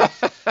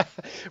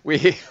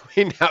we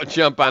now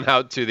jump on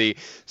out to the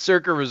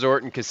Circa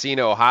Resort and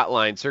Casino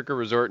hotline. Circa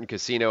Resort and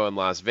Casino in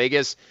Las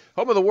Vegas,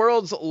 home of the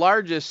world's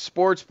largest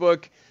sports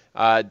book.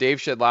 Dave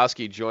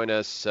Shedlowski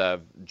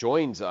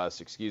joins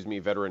us,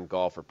 veteran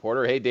golf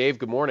reporter. Hey, Dave,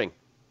 good morning.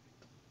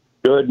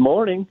 Good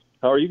morning.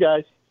 How are you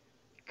guys?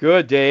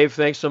 Good, Dave.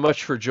 Thanks so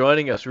much for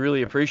joining us.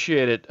 Really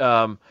appreciate it.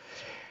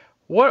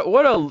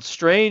 What a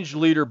strange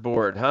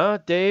leaderboard, huh,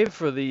 Dave,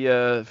 for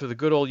the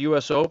good old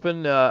U.S.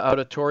 Open out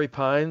at Torrey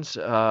Pines.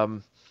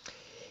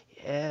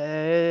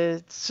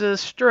 It's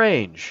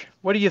strange.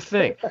 What do you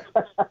think?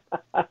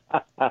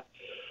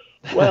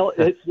 Well,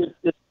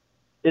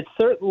 it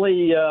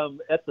certainly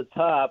at the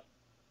top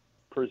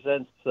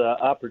presents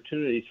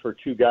opportunities for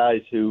two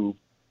guys who,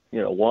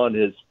 one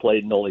has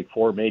played in only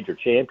 4 major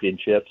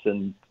championships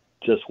and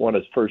just won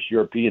his first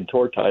European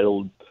Tour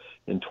title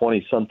in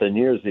 20-something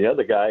years. The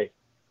other guy,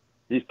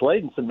 he's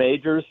played in some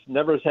majors,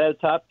 never has had a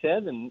top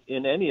 10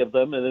 in any of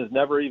them, and has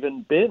never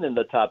even been in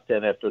the top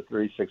 10 after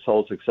 36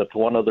 holes except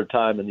one other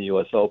time in the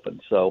U.S.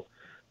 Open. So,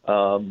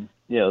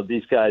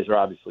 these guys are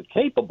obviously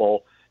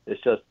capable.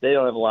 It's just they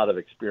don't have a lot of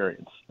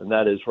experience, and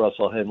that is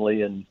Russell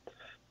Henley and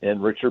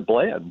Richard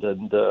Bland.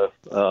 And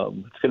it's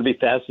going to be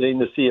fascinating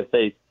to see if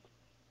they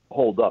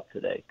hold up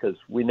today, because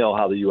we know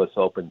how the U.S.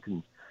 Open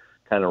can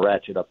kind of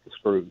ratchet up the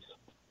screws.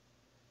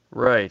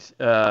 Right.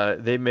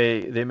 They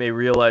may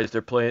realize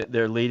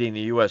they're leading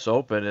the U.S.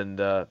 Open and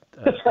go,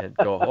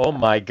 oh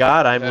my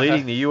God, I'm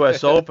leading the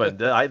U.S. Open.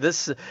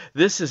 This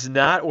is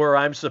not where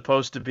I'm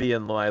supposed to be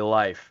in my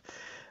life.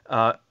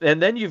 And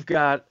then you've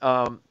got,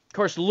 of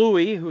course,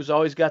 Louis, he's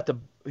always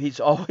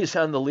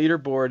on the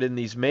leaderboard in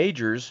these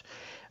majors.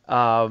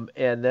 And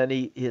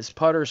then his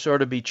putter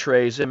sort of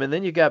betrays him. And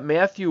then you got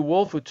Matthew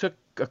Wolff, who took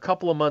a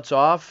couple of months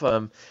off.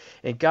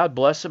 And God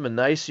bless him, a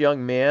nice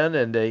young man,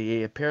 and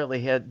he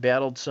apparently had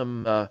battled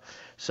some I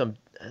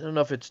don't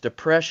know if it's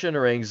depression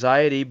or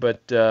anxiety,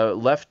 but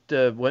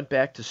went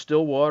back to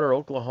Stillwater,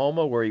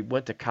 Oklahoma, where he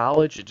went to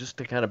college just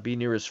to kind of be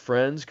near his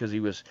friends, because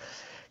he was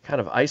kind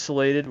of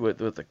isolated with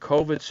the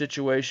COVID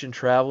situation,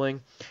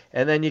 traveling.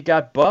 And then you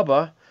got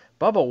Bubba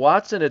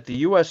Watson at the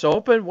U.S.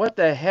 Open. What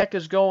the heck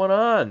is going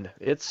on?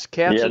 It's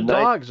cats and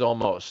dogs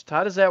almost.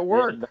 How does that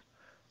work?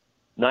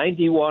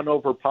 91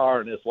 over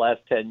par in his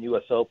last 10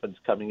 U.S. Opens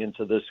coming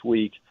into this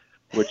week,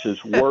 which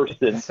is worse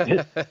than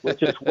in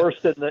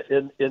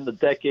the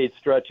decade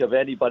stretch of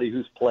anybody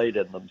who's played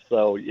in them.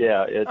 So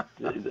yeah,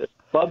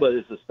 Bubba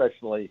is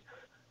especially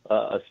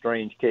a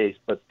strange case,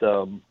 but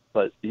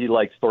he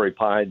likes Torrey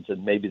Pines,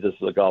 and maybe this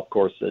is a golf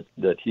course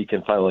that he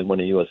can finally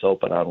win a U.S.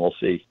 Open on. We'll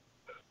see.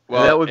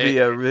 Well, that would be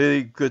a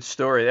really good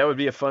story. That would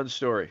be a fun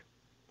story.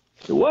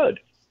 It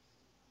would.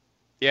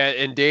 Yeah,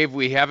 and Dave,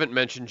 we haven't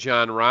mentioned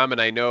Jon Rahm,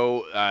 and I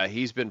know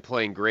he's been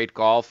playing great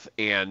golf,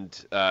 and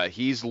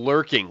he's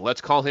lurking.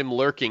 Let's call him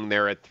lurking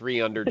there at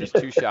 3 under, just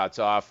 2 shots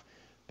off,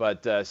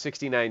 but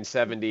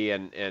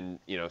 69-70 and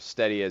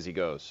steady as he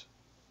goes.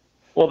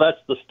 Well, that's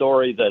the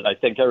story that I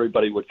think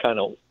everybody would kind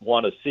of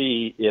want to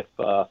see if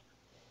we're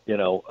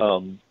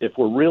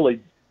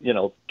really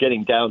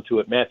getting down to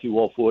it. Matthew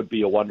Wolff would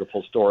be a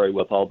wonderful story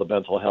with all the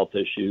mental health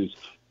issues.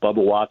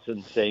 Bubba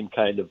Watson, same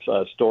kind of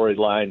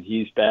storyline.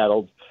 He's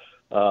battled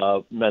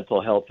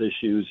mental health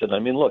issues, and I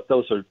mean, look,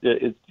 those are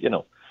to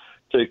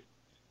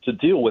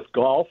deal with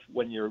golf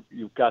when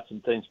you've got some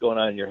things going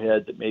on in your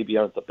head that maybe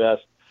aren't the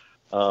best.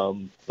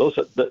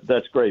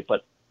 That's great,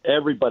 but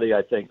everybody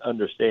I think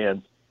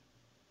understands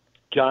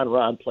Jon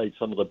Rahm played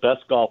some of the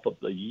best golf of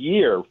the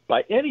year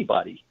by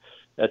anybody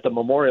at the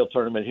Memorial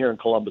Tournament here in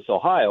Columbus,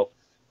 Ohio.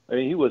 I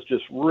mean, he was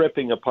just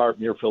ripping apart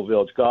Muirfield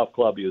Village Golf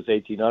Club. He was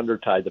 18 under,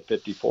 tied the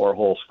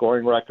 54-hole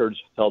scoring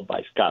records held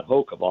by Scott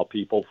Hoke, of all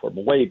people,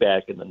 from way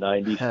back in the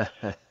 90s.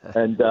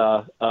 And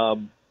a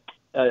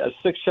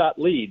 6-shot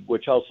lead,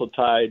 which also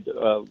tied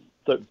the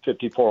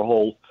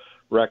 54-hole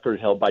record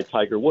held by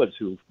Tiger Woods,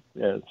 who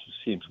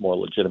seems more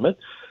legitimate.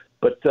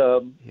 But,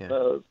 then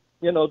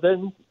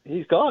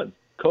he's gone.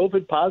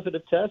 COVID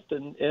positive test,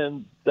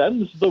 and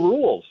them's the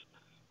rules.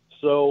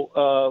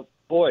 So,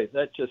 boy,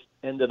 that just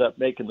ended up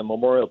making the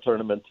Memorial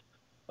Tournament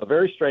a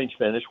very strange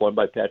finish, won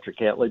by Patrick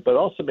Cantlay, but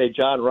also made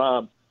Jon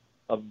Rahm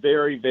a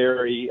very,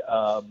 very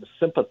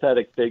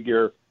sympathetic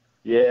figure.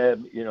 Yeah,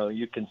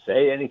 you can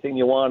say anything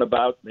you want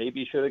about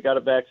maybe he should have got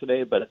it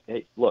vaccinated, but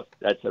hey, look,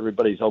 that's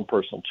everybody's own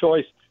personal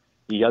choice.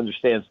 He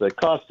understands that it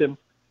cost him.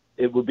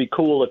 It would be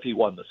cool if he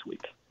won this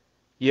week.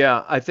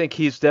 Yeah, I think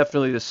he's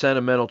definitely the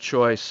sentimental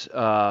choice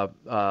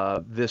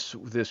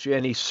this year,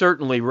 and he's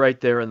certainly right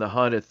there in the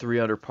hunt at 3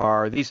 under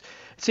par. It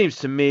seems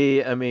to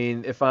me, I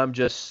mean, if I'm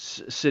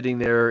just sitting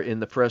there in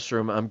the press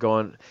room, I'm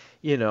going,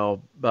 Richard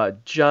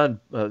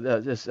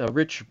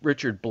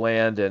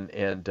Bland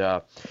and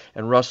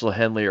Russell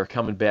Henley are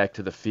coming back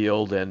to the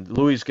field, and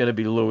Louis is going to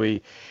be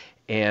Louis.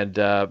 And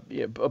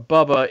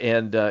Bubba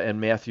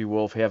and Matthew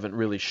Wolff haven't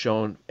really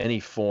shown any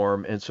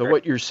form. And so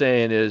what you're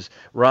saying is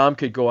Rahm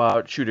could go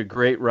out, shoot a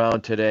great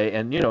round today.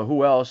 And,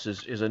 who else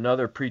is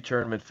another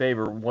pre-tournament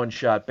favorite, one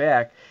shot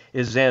back,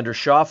 is Xander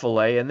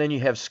Schauffele. And then you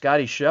have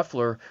Scotty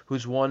Scheffler,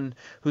 who's one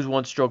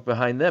stroke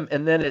behind them.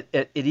 And then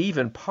at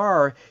even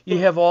par, you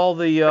have all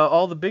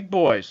the big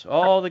boys,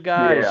 all the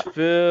guys,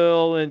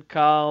 Phil and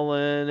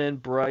Colin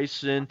and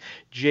Bryson,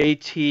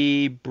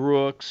 JT,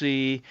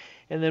 Brooksy.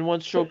 And then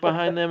one stroke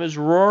behind them is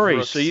Rory.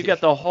 Brooksy. So you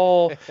got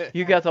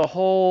the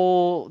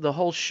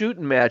whole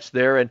shooting match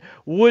there. And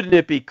wouldn't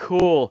it be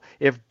cool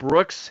if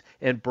Brooks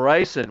and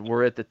Bryson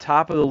were at the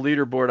top of the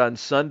leaderboard on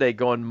Sunday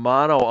going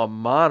mano a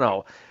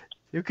mano?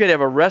 You could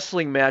have a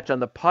wrestling match on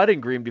the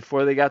putting green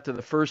before they got to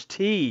the first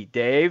tee,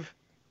 Dave.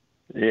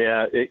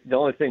 Yeah, the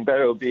only thing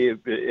better would be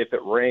if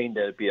it rained,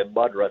 it'd be a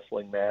mud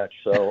wrestling match.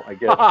 So I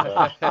guess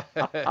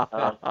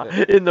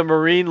in the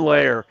marine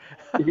layer.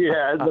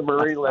 Yeah, in the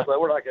marine layer.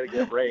 We're not going to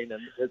get rain,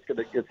 and it's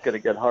going to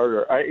get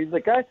harder. I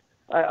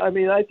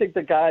think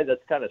the guy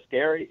that's kind of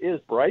scary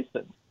is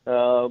Bryson.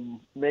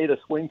 Made a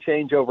swing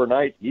change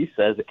overnight. He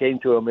says it came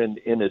to him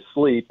in his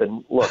sleep.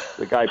 And look,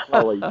 the guy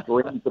probably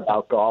dreams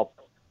about golf.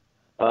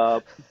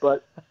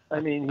 But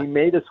he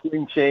made a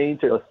swing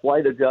change, a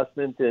slight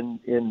adjustment in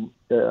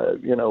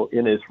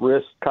his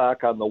wrist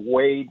cock on the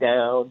way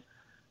down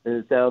in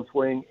his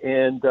downswing,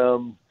 and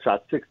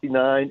shot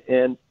 69.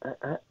 And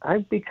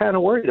I'd be kind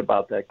of worried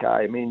about that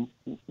guy.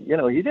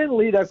 He didn't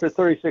lead after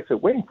 36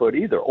 at Winged Foot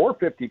either, or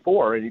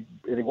 54, and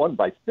he won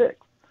by 6.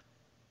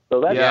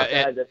 So that's a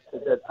guy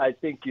that I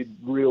think you'd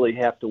really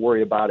have to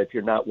worry about if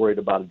you're not worried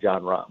about a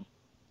Jon Rahm.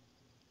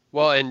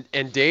 Well,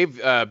 and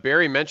Dave,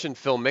 Barry mentioned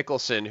Phil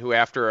Mickelson, who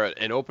after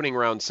an opening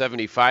round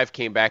 75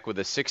 came back with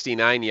a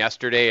 69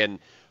 yesterday, and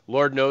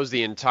Lord knows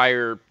the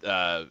entire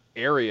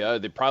area,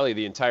 probably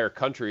the entire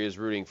country is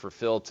rooting for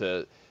Phil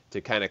to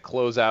kind of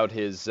close out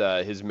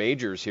his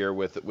majors here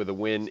with a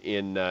win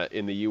in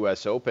the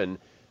U.S. Open.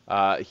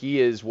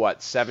 He is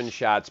 7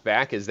 shots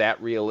back? Is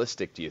that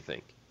realistic, do you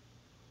think?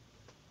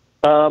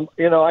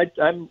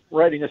 I'm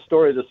writing a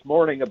story this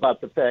morning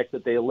about the fact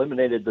that they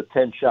eliminated the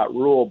 10-shot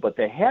rule, but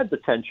they had the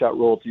 10-shot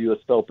rule at the U.S.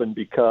 Open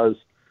because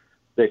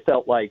they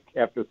felt like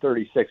after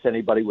 36,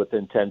 anybody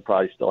within 10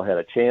 probably still had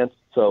a chance.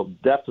 So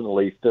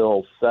definitely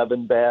Phil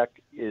 7 back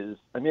is,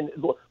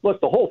 look,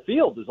 the whole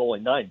field is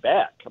only 9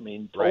 back,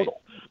 total. Right.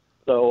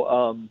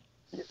 So,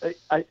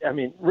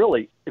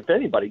 really, if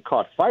anybody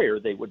caught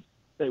fire, they would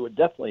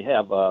definitely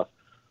have a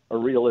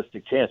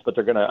realistic chance, but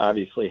they're going to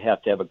obviously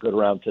have to have a good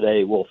round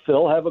today. Will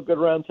Phil have a good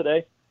round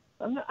today?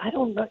 I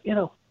don't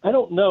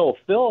know.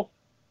 Phil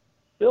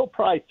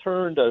probably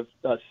turned a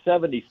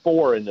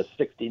 74 in the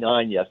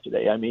 69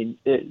 yesterday.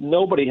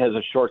 Nobody has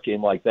a short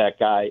game like that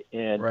guy,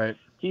 and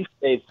he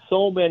saved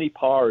so many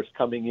pars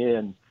coming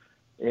in.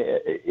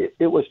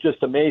 It was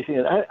just amazing,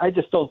 and I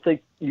just don't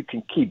think you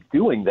can keep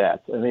doing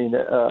that.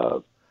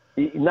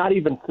 Not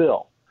even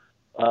Phil.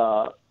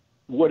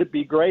 Would it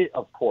be great?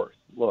 Of course.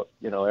 Look,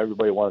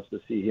 everybody wants to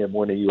see him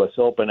win a U.S.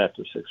 Open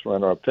after 6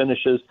 runner-up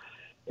finishes,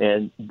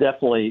 and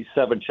definitely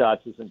 7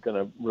 shots isn't going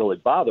to really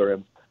bother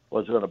him.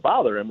 What's going to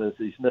bother him is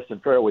he's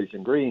missing fairways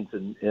and greens,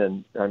 and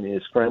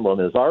he's scrambling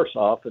his arse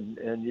off,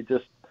 and you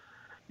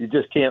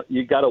just can't.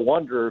 You got to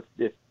wonder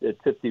if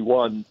at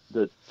 51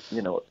 that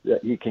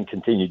he can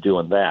continue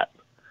doing that.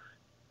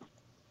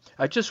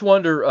 I just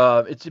wonder,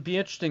 it'd be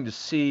interesting to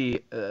see,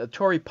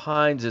 Torrey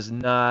Pines is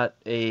not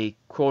a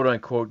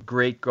quote-unquote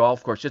great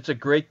golf course. It's a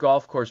great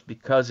golf course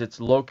because it's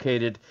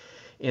located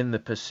in the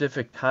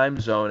Pacific time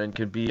zone and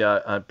can be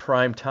on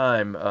prime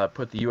time,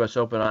 put the U.S.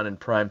 Open on in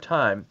prime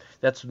time.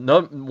 That's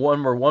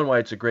one why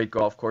it's a great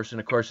golf course,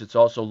 and of course it's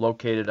also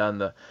located on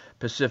the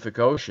Pacific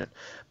Ocean.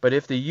 But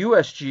if the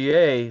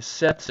USGA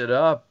sets it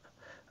up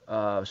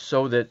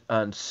so that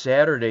on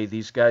Saturday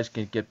these guys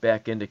can get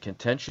back into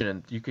contention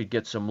and you could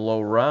get some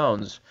low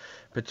rounds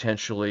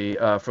potentially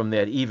from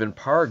that even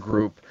par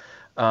group,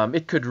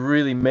 it could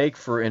really make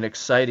for an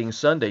exciting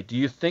Sunday. Do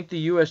you think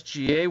the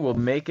USGA will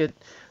make it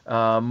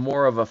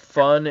more of a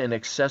fun and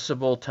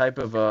accessible type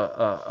of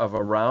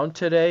a round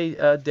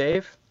today,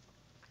 Dave?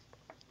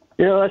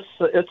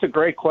 It's a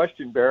great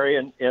question, Barry,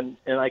 and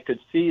I could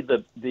see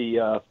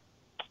the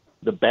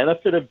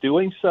benefit of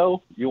doing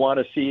so. You want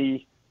to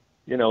see,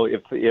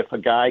 if a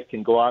guy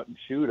can go out and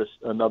shoot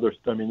another,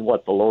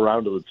 the low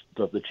round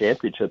of the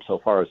championship so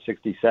far is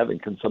 67.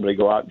 Can somebody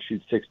go out and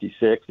shoot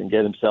 66 and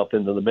get himself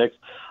into the mix?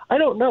 I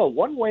don't know.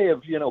 One way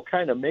of,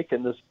 kind of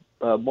making this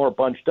more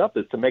bunched up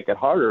is to make it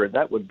harder, and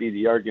that would be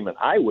the argument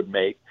I would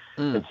make,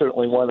 and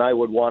certainly one I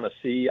would want to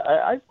see.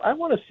 I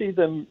want to see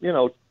them,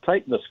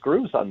 tighten the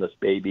screws on this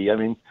baby.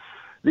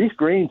 These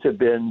greens have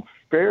been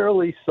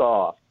fairly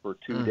soft for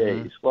 2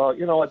 days. Well,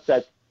 you know what,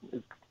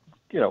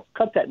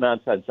 cut that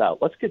nonsense out.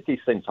 Let's get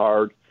these things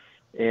hard,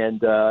 and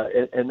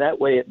that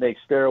way it makes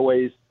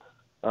fairways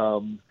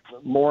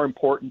more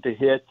important to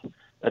hit.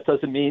 That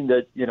doesn't mean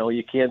that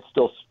you can't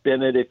still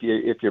spin it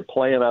if you're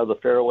playing out of the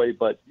fairway,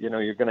 but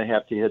you're going to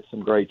have to hit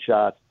some great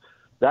shots.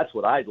 That's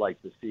what I'd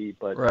like to see.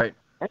 But right.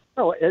 I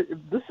don't know.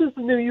 This is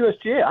the new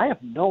USGA. I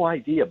have no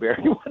idea,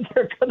 Barry, what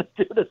they're going to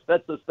do to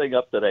set this thing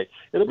up today.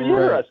 It'll be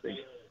interesting.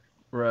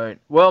 Right.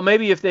 Well,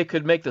 maybe if they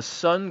could make the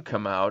sun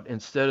come out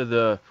instead of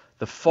the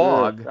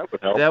fog,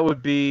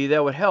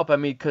 that would help. I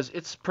mean, because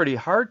it's pretty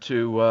hard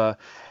to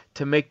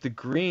make the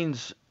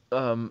greens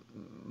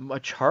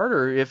much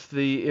harder if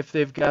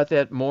they've got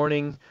that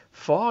morning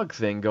fog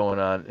thing going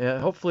on.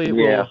 Hopefully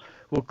it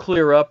will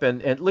clear up,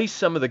 and at least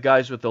some of the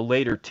guys with the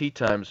later tee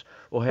times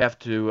will have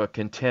to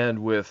contend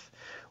with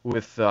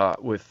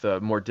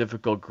more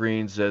difficult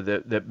greens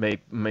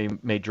that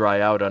may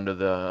dry out under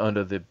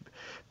the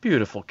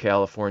beautiful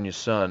California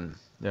sun.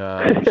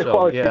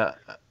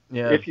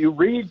 If you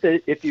read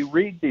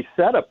the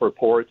setup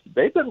reports,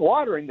 they've been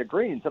watering the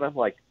greens, and I'm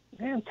like,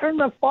 man, turn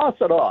the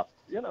faucet off.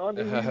 You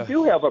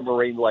do have a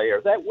marine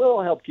layer that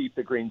will help keep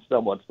the greens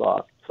somewhat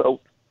soft.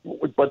 So,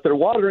 but they're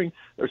saying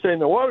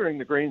they're watering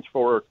the greens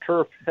for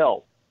turf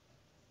health.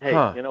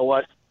 Hey, You know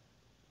what?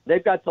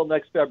 They've got till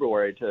next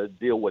February to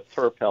deal with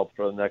turf health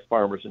for the next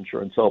Farmers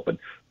Insurance Open.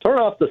 Turn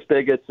off the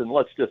spigots and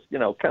let's just,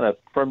 kind of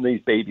firm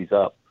these babies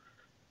up.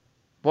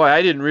 Boy,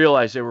 I didn't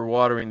realize they were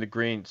watering the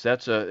greens.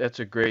 That's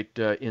a great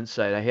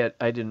insight.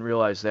 I didn't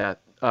realize that.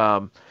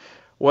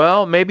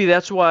 Well, maybe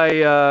that's why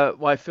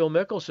Phil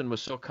Mickelson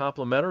was so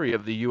complimentary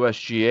of the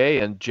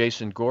USGA and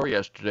Jason Gore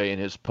yesterday in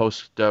his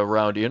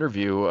post-round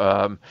interview.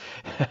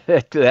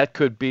 That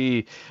could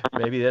be,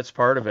 maybe that's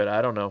part of it.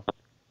 I don't know.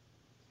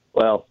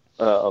 Well,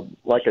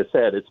 like I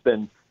said, it's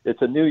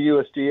a new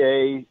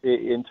USGA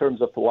in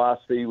terms of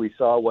philosophy. We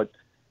saw what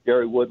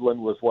Gary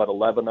Woodland was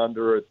 11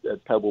 under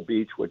at Pebble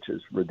Beach, which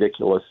is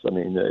ridiculous. I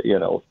mean,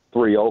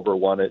 3 over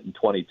won it in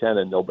 2010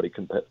 and nobody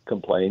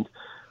complained.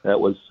 That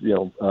was,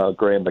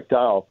 Graham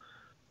McDowell.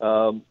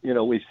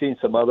 We've seen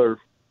some other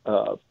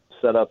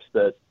setups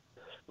that,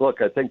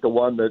 look, I think the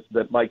one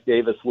that Mike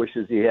Davis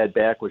wishes he had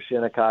back was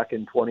Shinnecock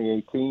in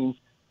 2018.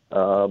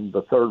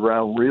 The third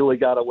round really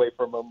got away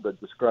from him. The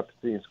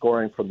discrepancy in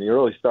scoring from the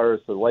early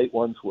starters to the late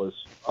ones was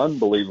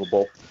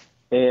unbelievable.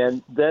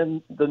 And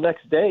then the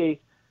next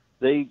day,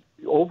 they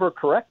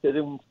overcorrected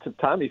him to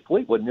Tommy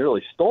Fleetwood,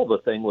 nearly stole the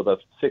thing with a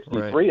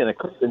 63, and it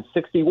could have been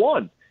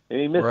 61. And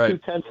he missed 2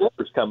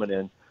 10-footers coming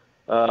in.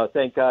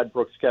 Thank God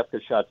Brooks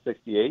Koepka shot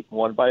 68 and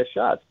won by a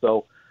shot.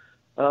 So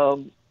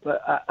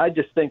I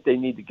just think they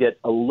need to get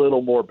a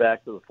little more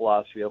back to the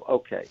philosophy of,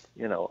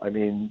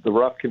 the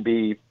rough can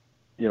be,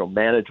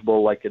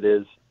 manageable like it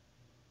is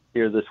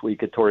here this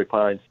week at Torrey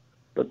Pines,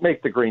 but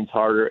make the greens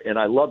harder. And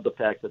I love the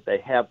fact that they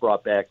have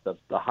brought back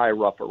the high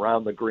rough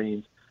around the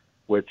greens,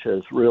 which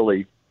has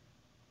really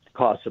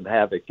caused some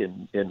havoc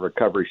in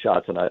recovery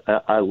shots, and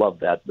I love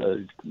that.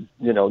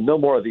 No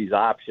more of these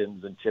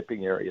options and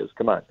chipping areas.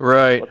 Come on,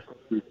 right?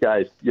 These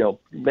guys,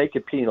 make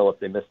it penal if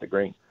they miss the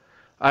green.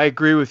 I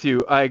agree with you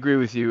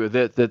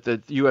that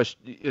the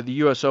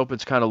U.S.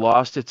 Open's kind of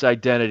lost its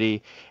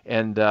identity,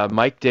 and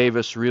Mike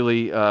Davis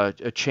really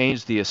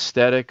changed the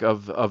aesthetic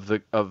of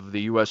the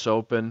U.S.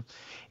 Open,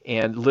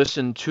 and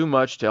listened too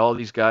much to all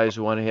these guys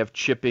who want to have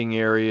chipping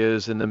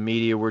areas, and the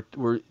media were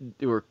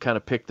kind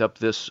of picked up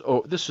this.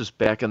 Oh, this was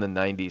back in the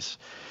 90s,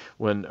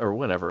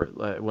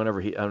 whenever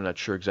he, I'm not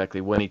sure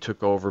exactly when he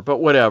took over, but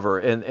whatever.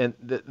 And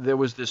there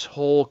was this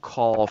whole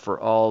call for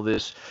all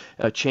this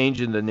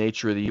change in the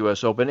nature of the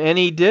U.S. Open, and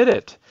he did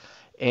it.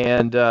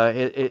 And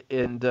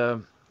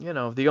the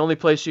only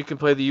place you can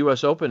play the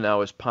U.S. Open now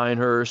is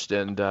Pinehurst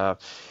and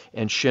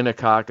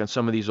Shinnecock and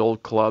some of these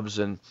old clubs,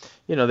 and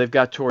they've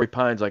got Torrey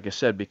Pines, like I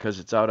said, because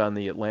it's out on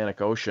the Atlantic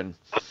Ocean.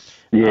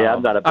 Yeah,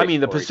 I'm not a big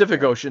the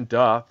Pacific Ocean,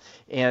 duh,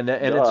 and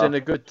it's in a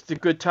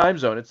good time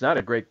zone. It's not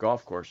a great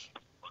golf course.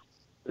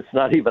 It's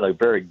not even a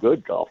very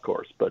good golf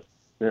course, but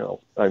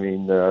look,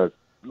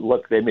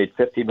 they made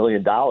 $50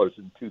 million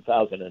in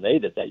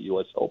 2008 at that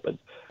U.S. Open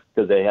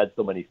because they had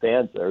so many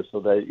fans there. So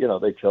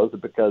they chose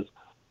it because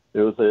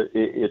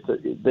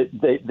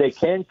they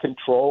can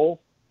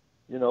control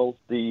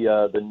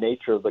the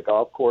nature of the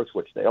golf course,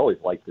 which they always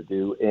like to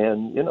do.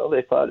 And,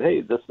 they thought,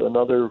 hey, this is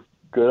another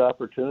good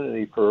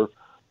opportunity for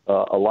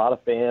a lot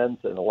of fans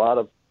and a lot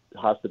of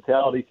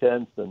hospitality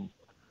tents and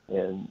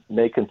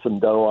making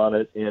some dough on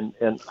it. And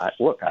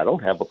I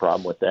don't have a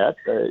problem with that.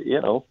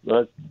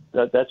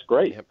 That's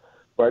great. Yep.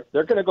 But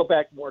they're going to go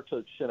back more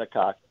to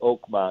Shinnecock,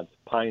 Oakmont,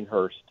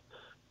 Pinehurst.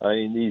 I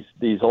mean,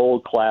 these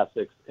old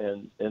classics,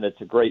 and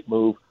it's a great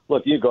move.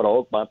 Look, you go to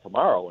Oakmont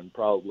tomorrow and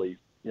probably,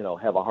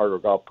 have a harder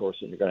golf course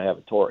than you're going to have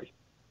at Torrey.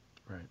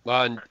 Right.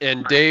 Well,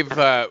 and Dave,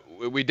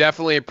 we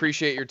definitely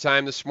appreciate your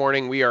time this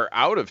morning. We are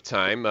out of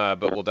time,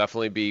 but we'll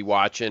definitely be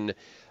watching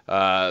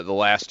the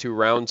last 2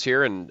 rounds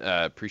here, and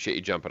appreciate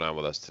you jumping on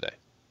with us today.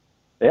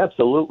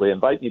 Absolutely.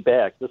 Invite me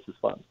back. This is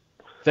fun.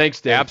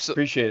 Thanks, Dave.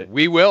 Appreciate it.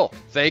 We will.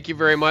 Thank you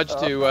very much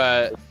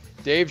to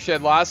Dave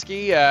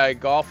Shedlowski,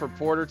 golf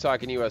reporter,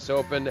 talking U.S.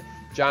 Open.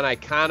 John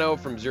Icano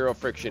from Zero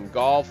Friction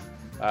Golf.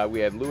 We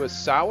had Lewis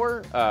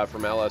Sauer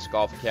from LS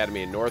Golf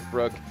Academy in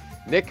Northbrook.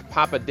 Nick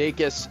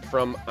Papadakis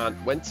from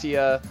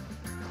Antwentia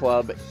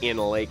Club in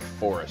Lake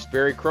Forest.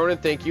 Barry Cronin,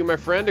 thank you, my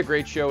friend. A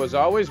great show as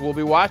always. We'll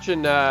be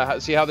watching,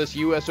 see how this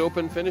U.S.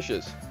 Open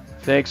finishes.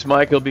 Thanks,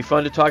 Mike. It'll be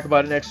fun to talk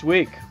about it next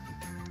week.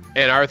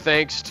 And our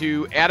thanks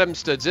to Adam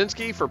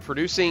Studzinski for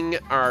producing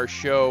our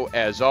show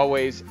as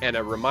always. And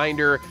a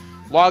reminder,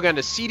 log on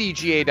to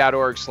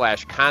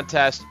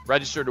cdga.org/contest.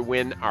 Register to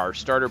win our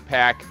starter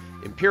pack.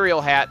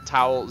 Imperial hat,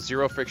 towel,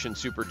 Zero Friction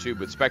Super Tube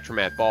with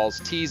Spectromat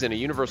balls, tees, and a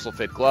universal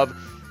fit glove.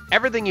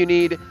 Everything you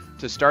need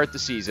to start the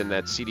season.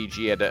 That's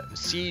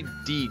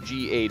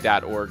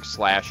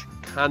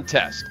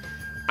cdga.org/contest.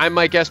 I'm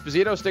Mike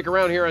Esposito. Stick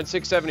around here on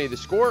 670 The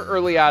Score.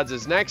 Early Odds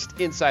is next.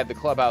 Inside the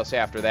Clubhouse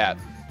after that,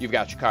 you've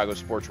got Chicago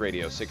Sports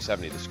Radio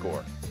 670 The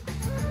Score.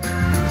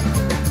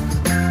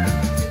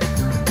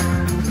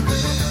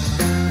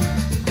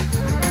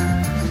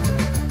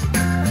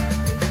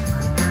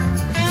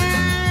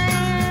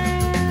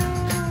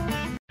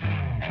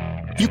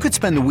 You could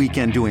spend the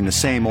weekend doing the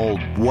same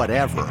old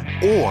whatever,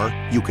 or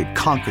you could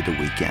conquer the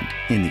weekend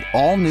in the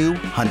all-new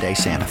Hyundai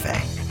Santa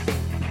Fe.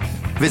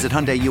 Visit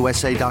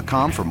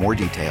HyundaiUSA.com for more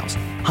details.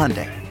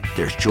 Hyundai,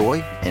 there's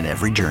joy in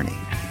every journey.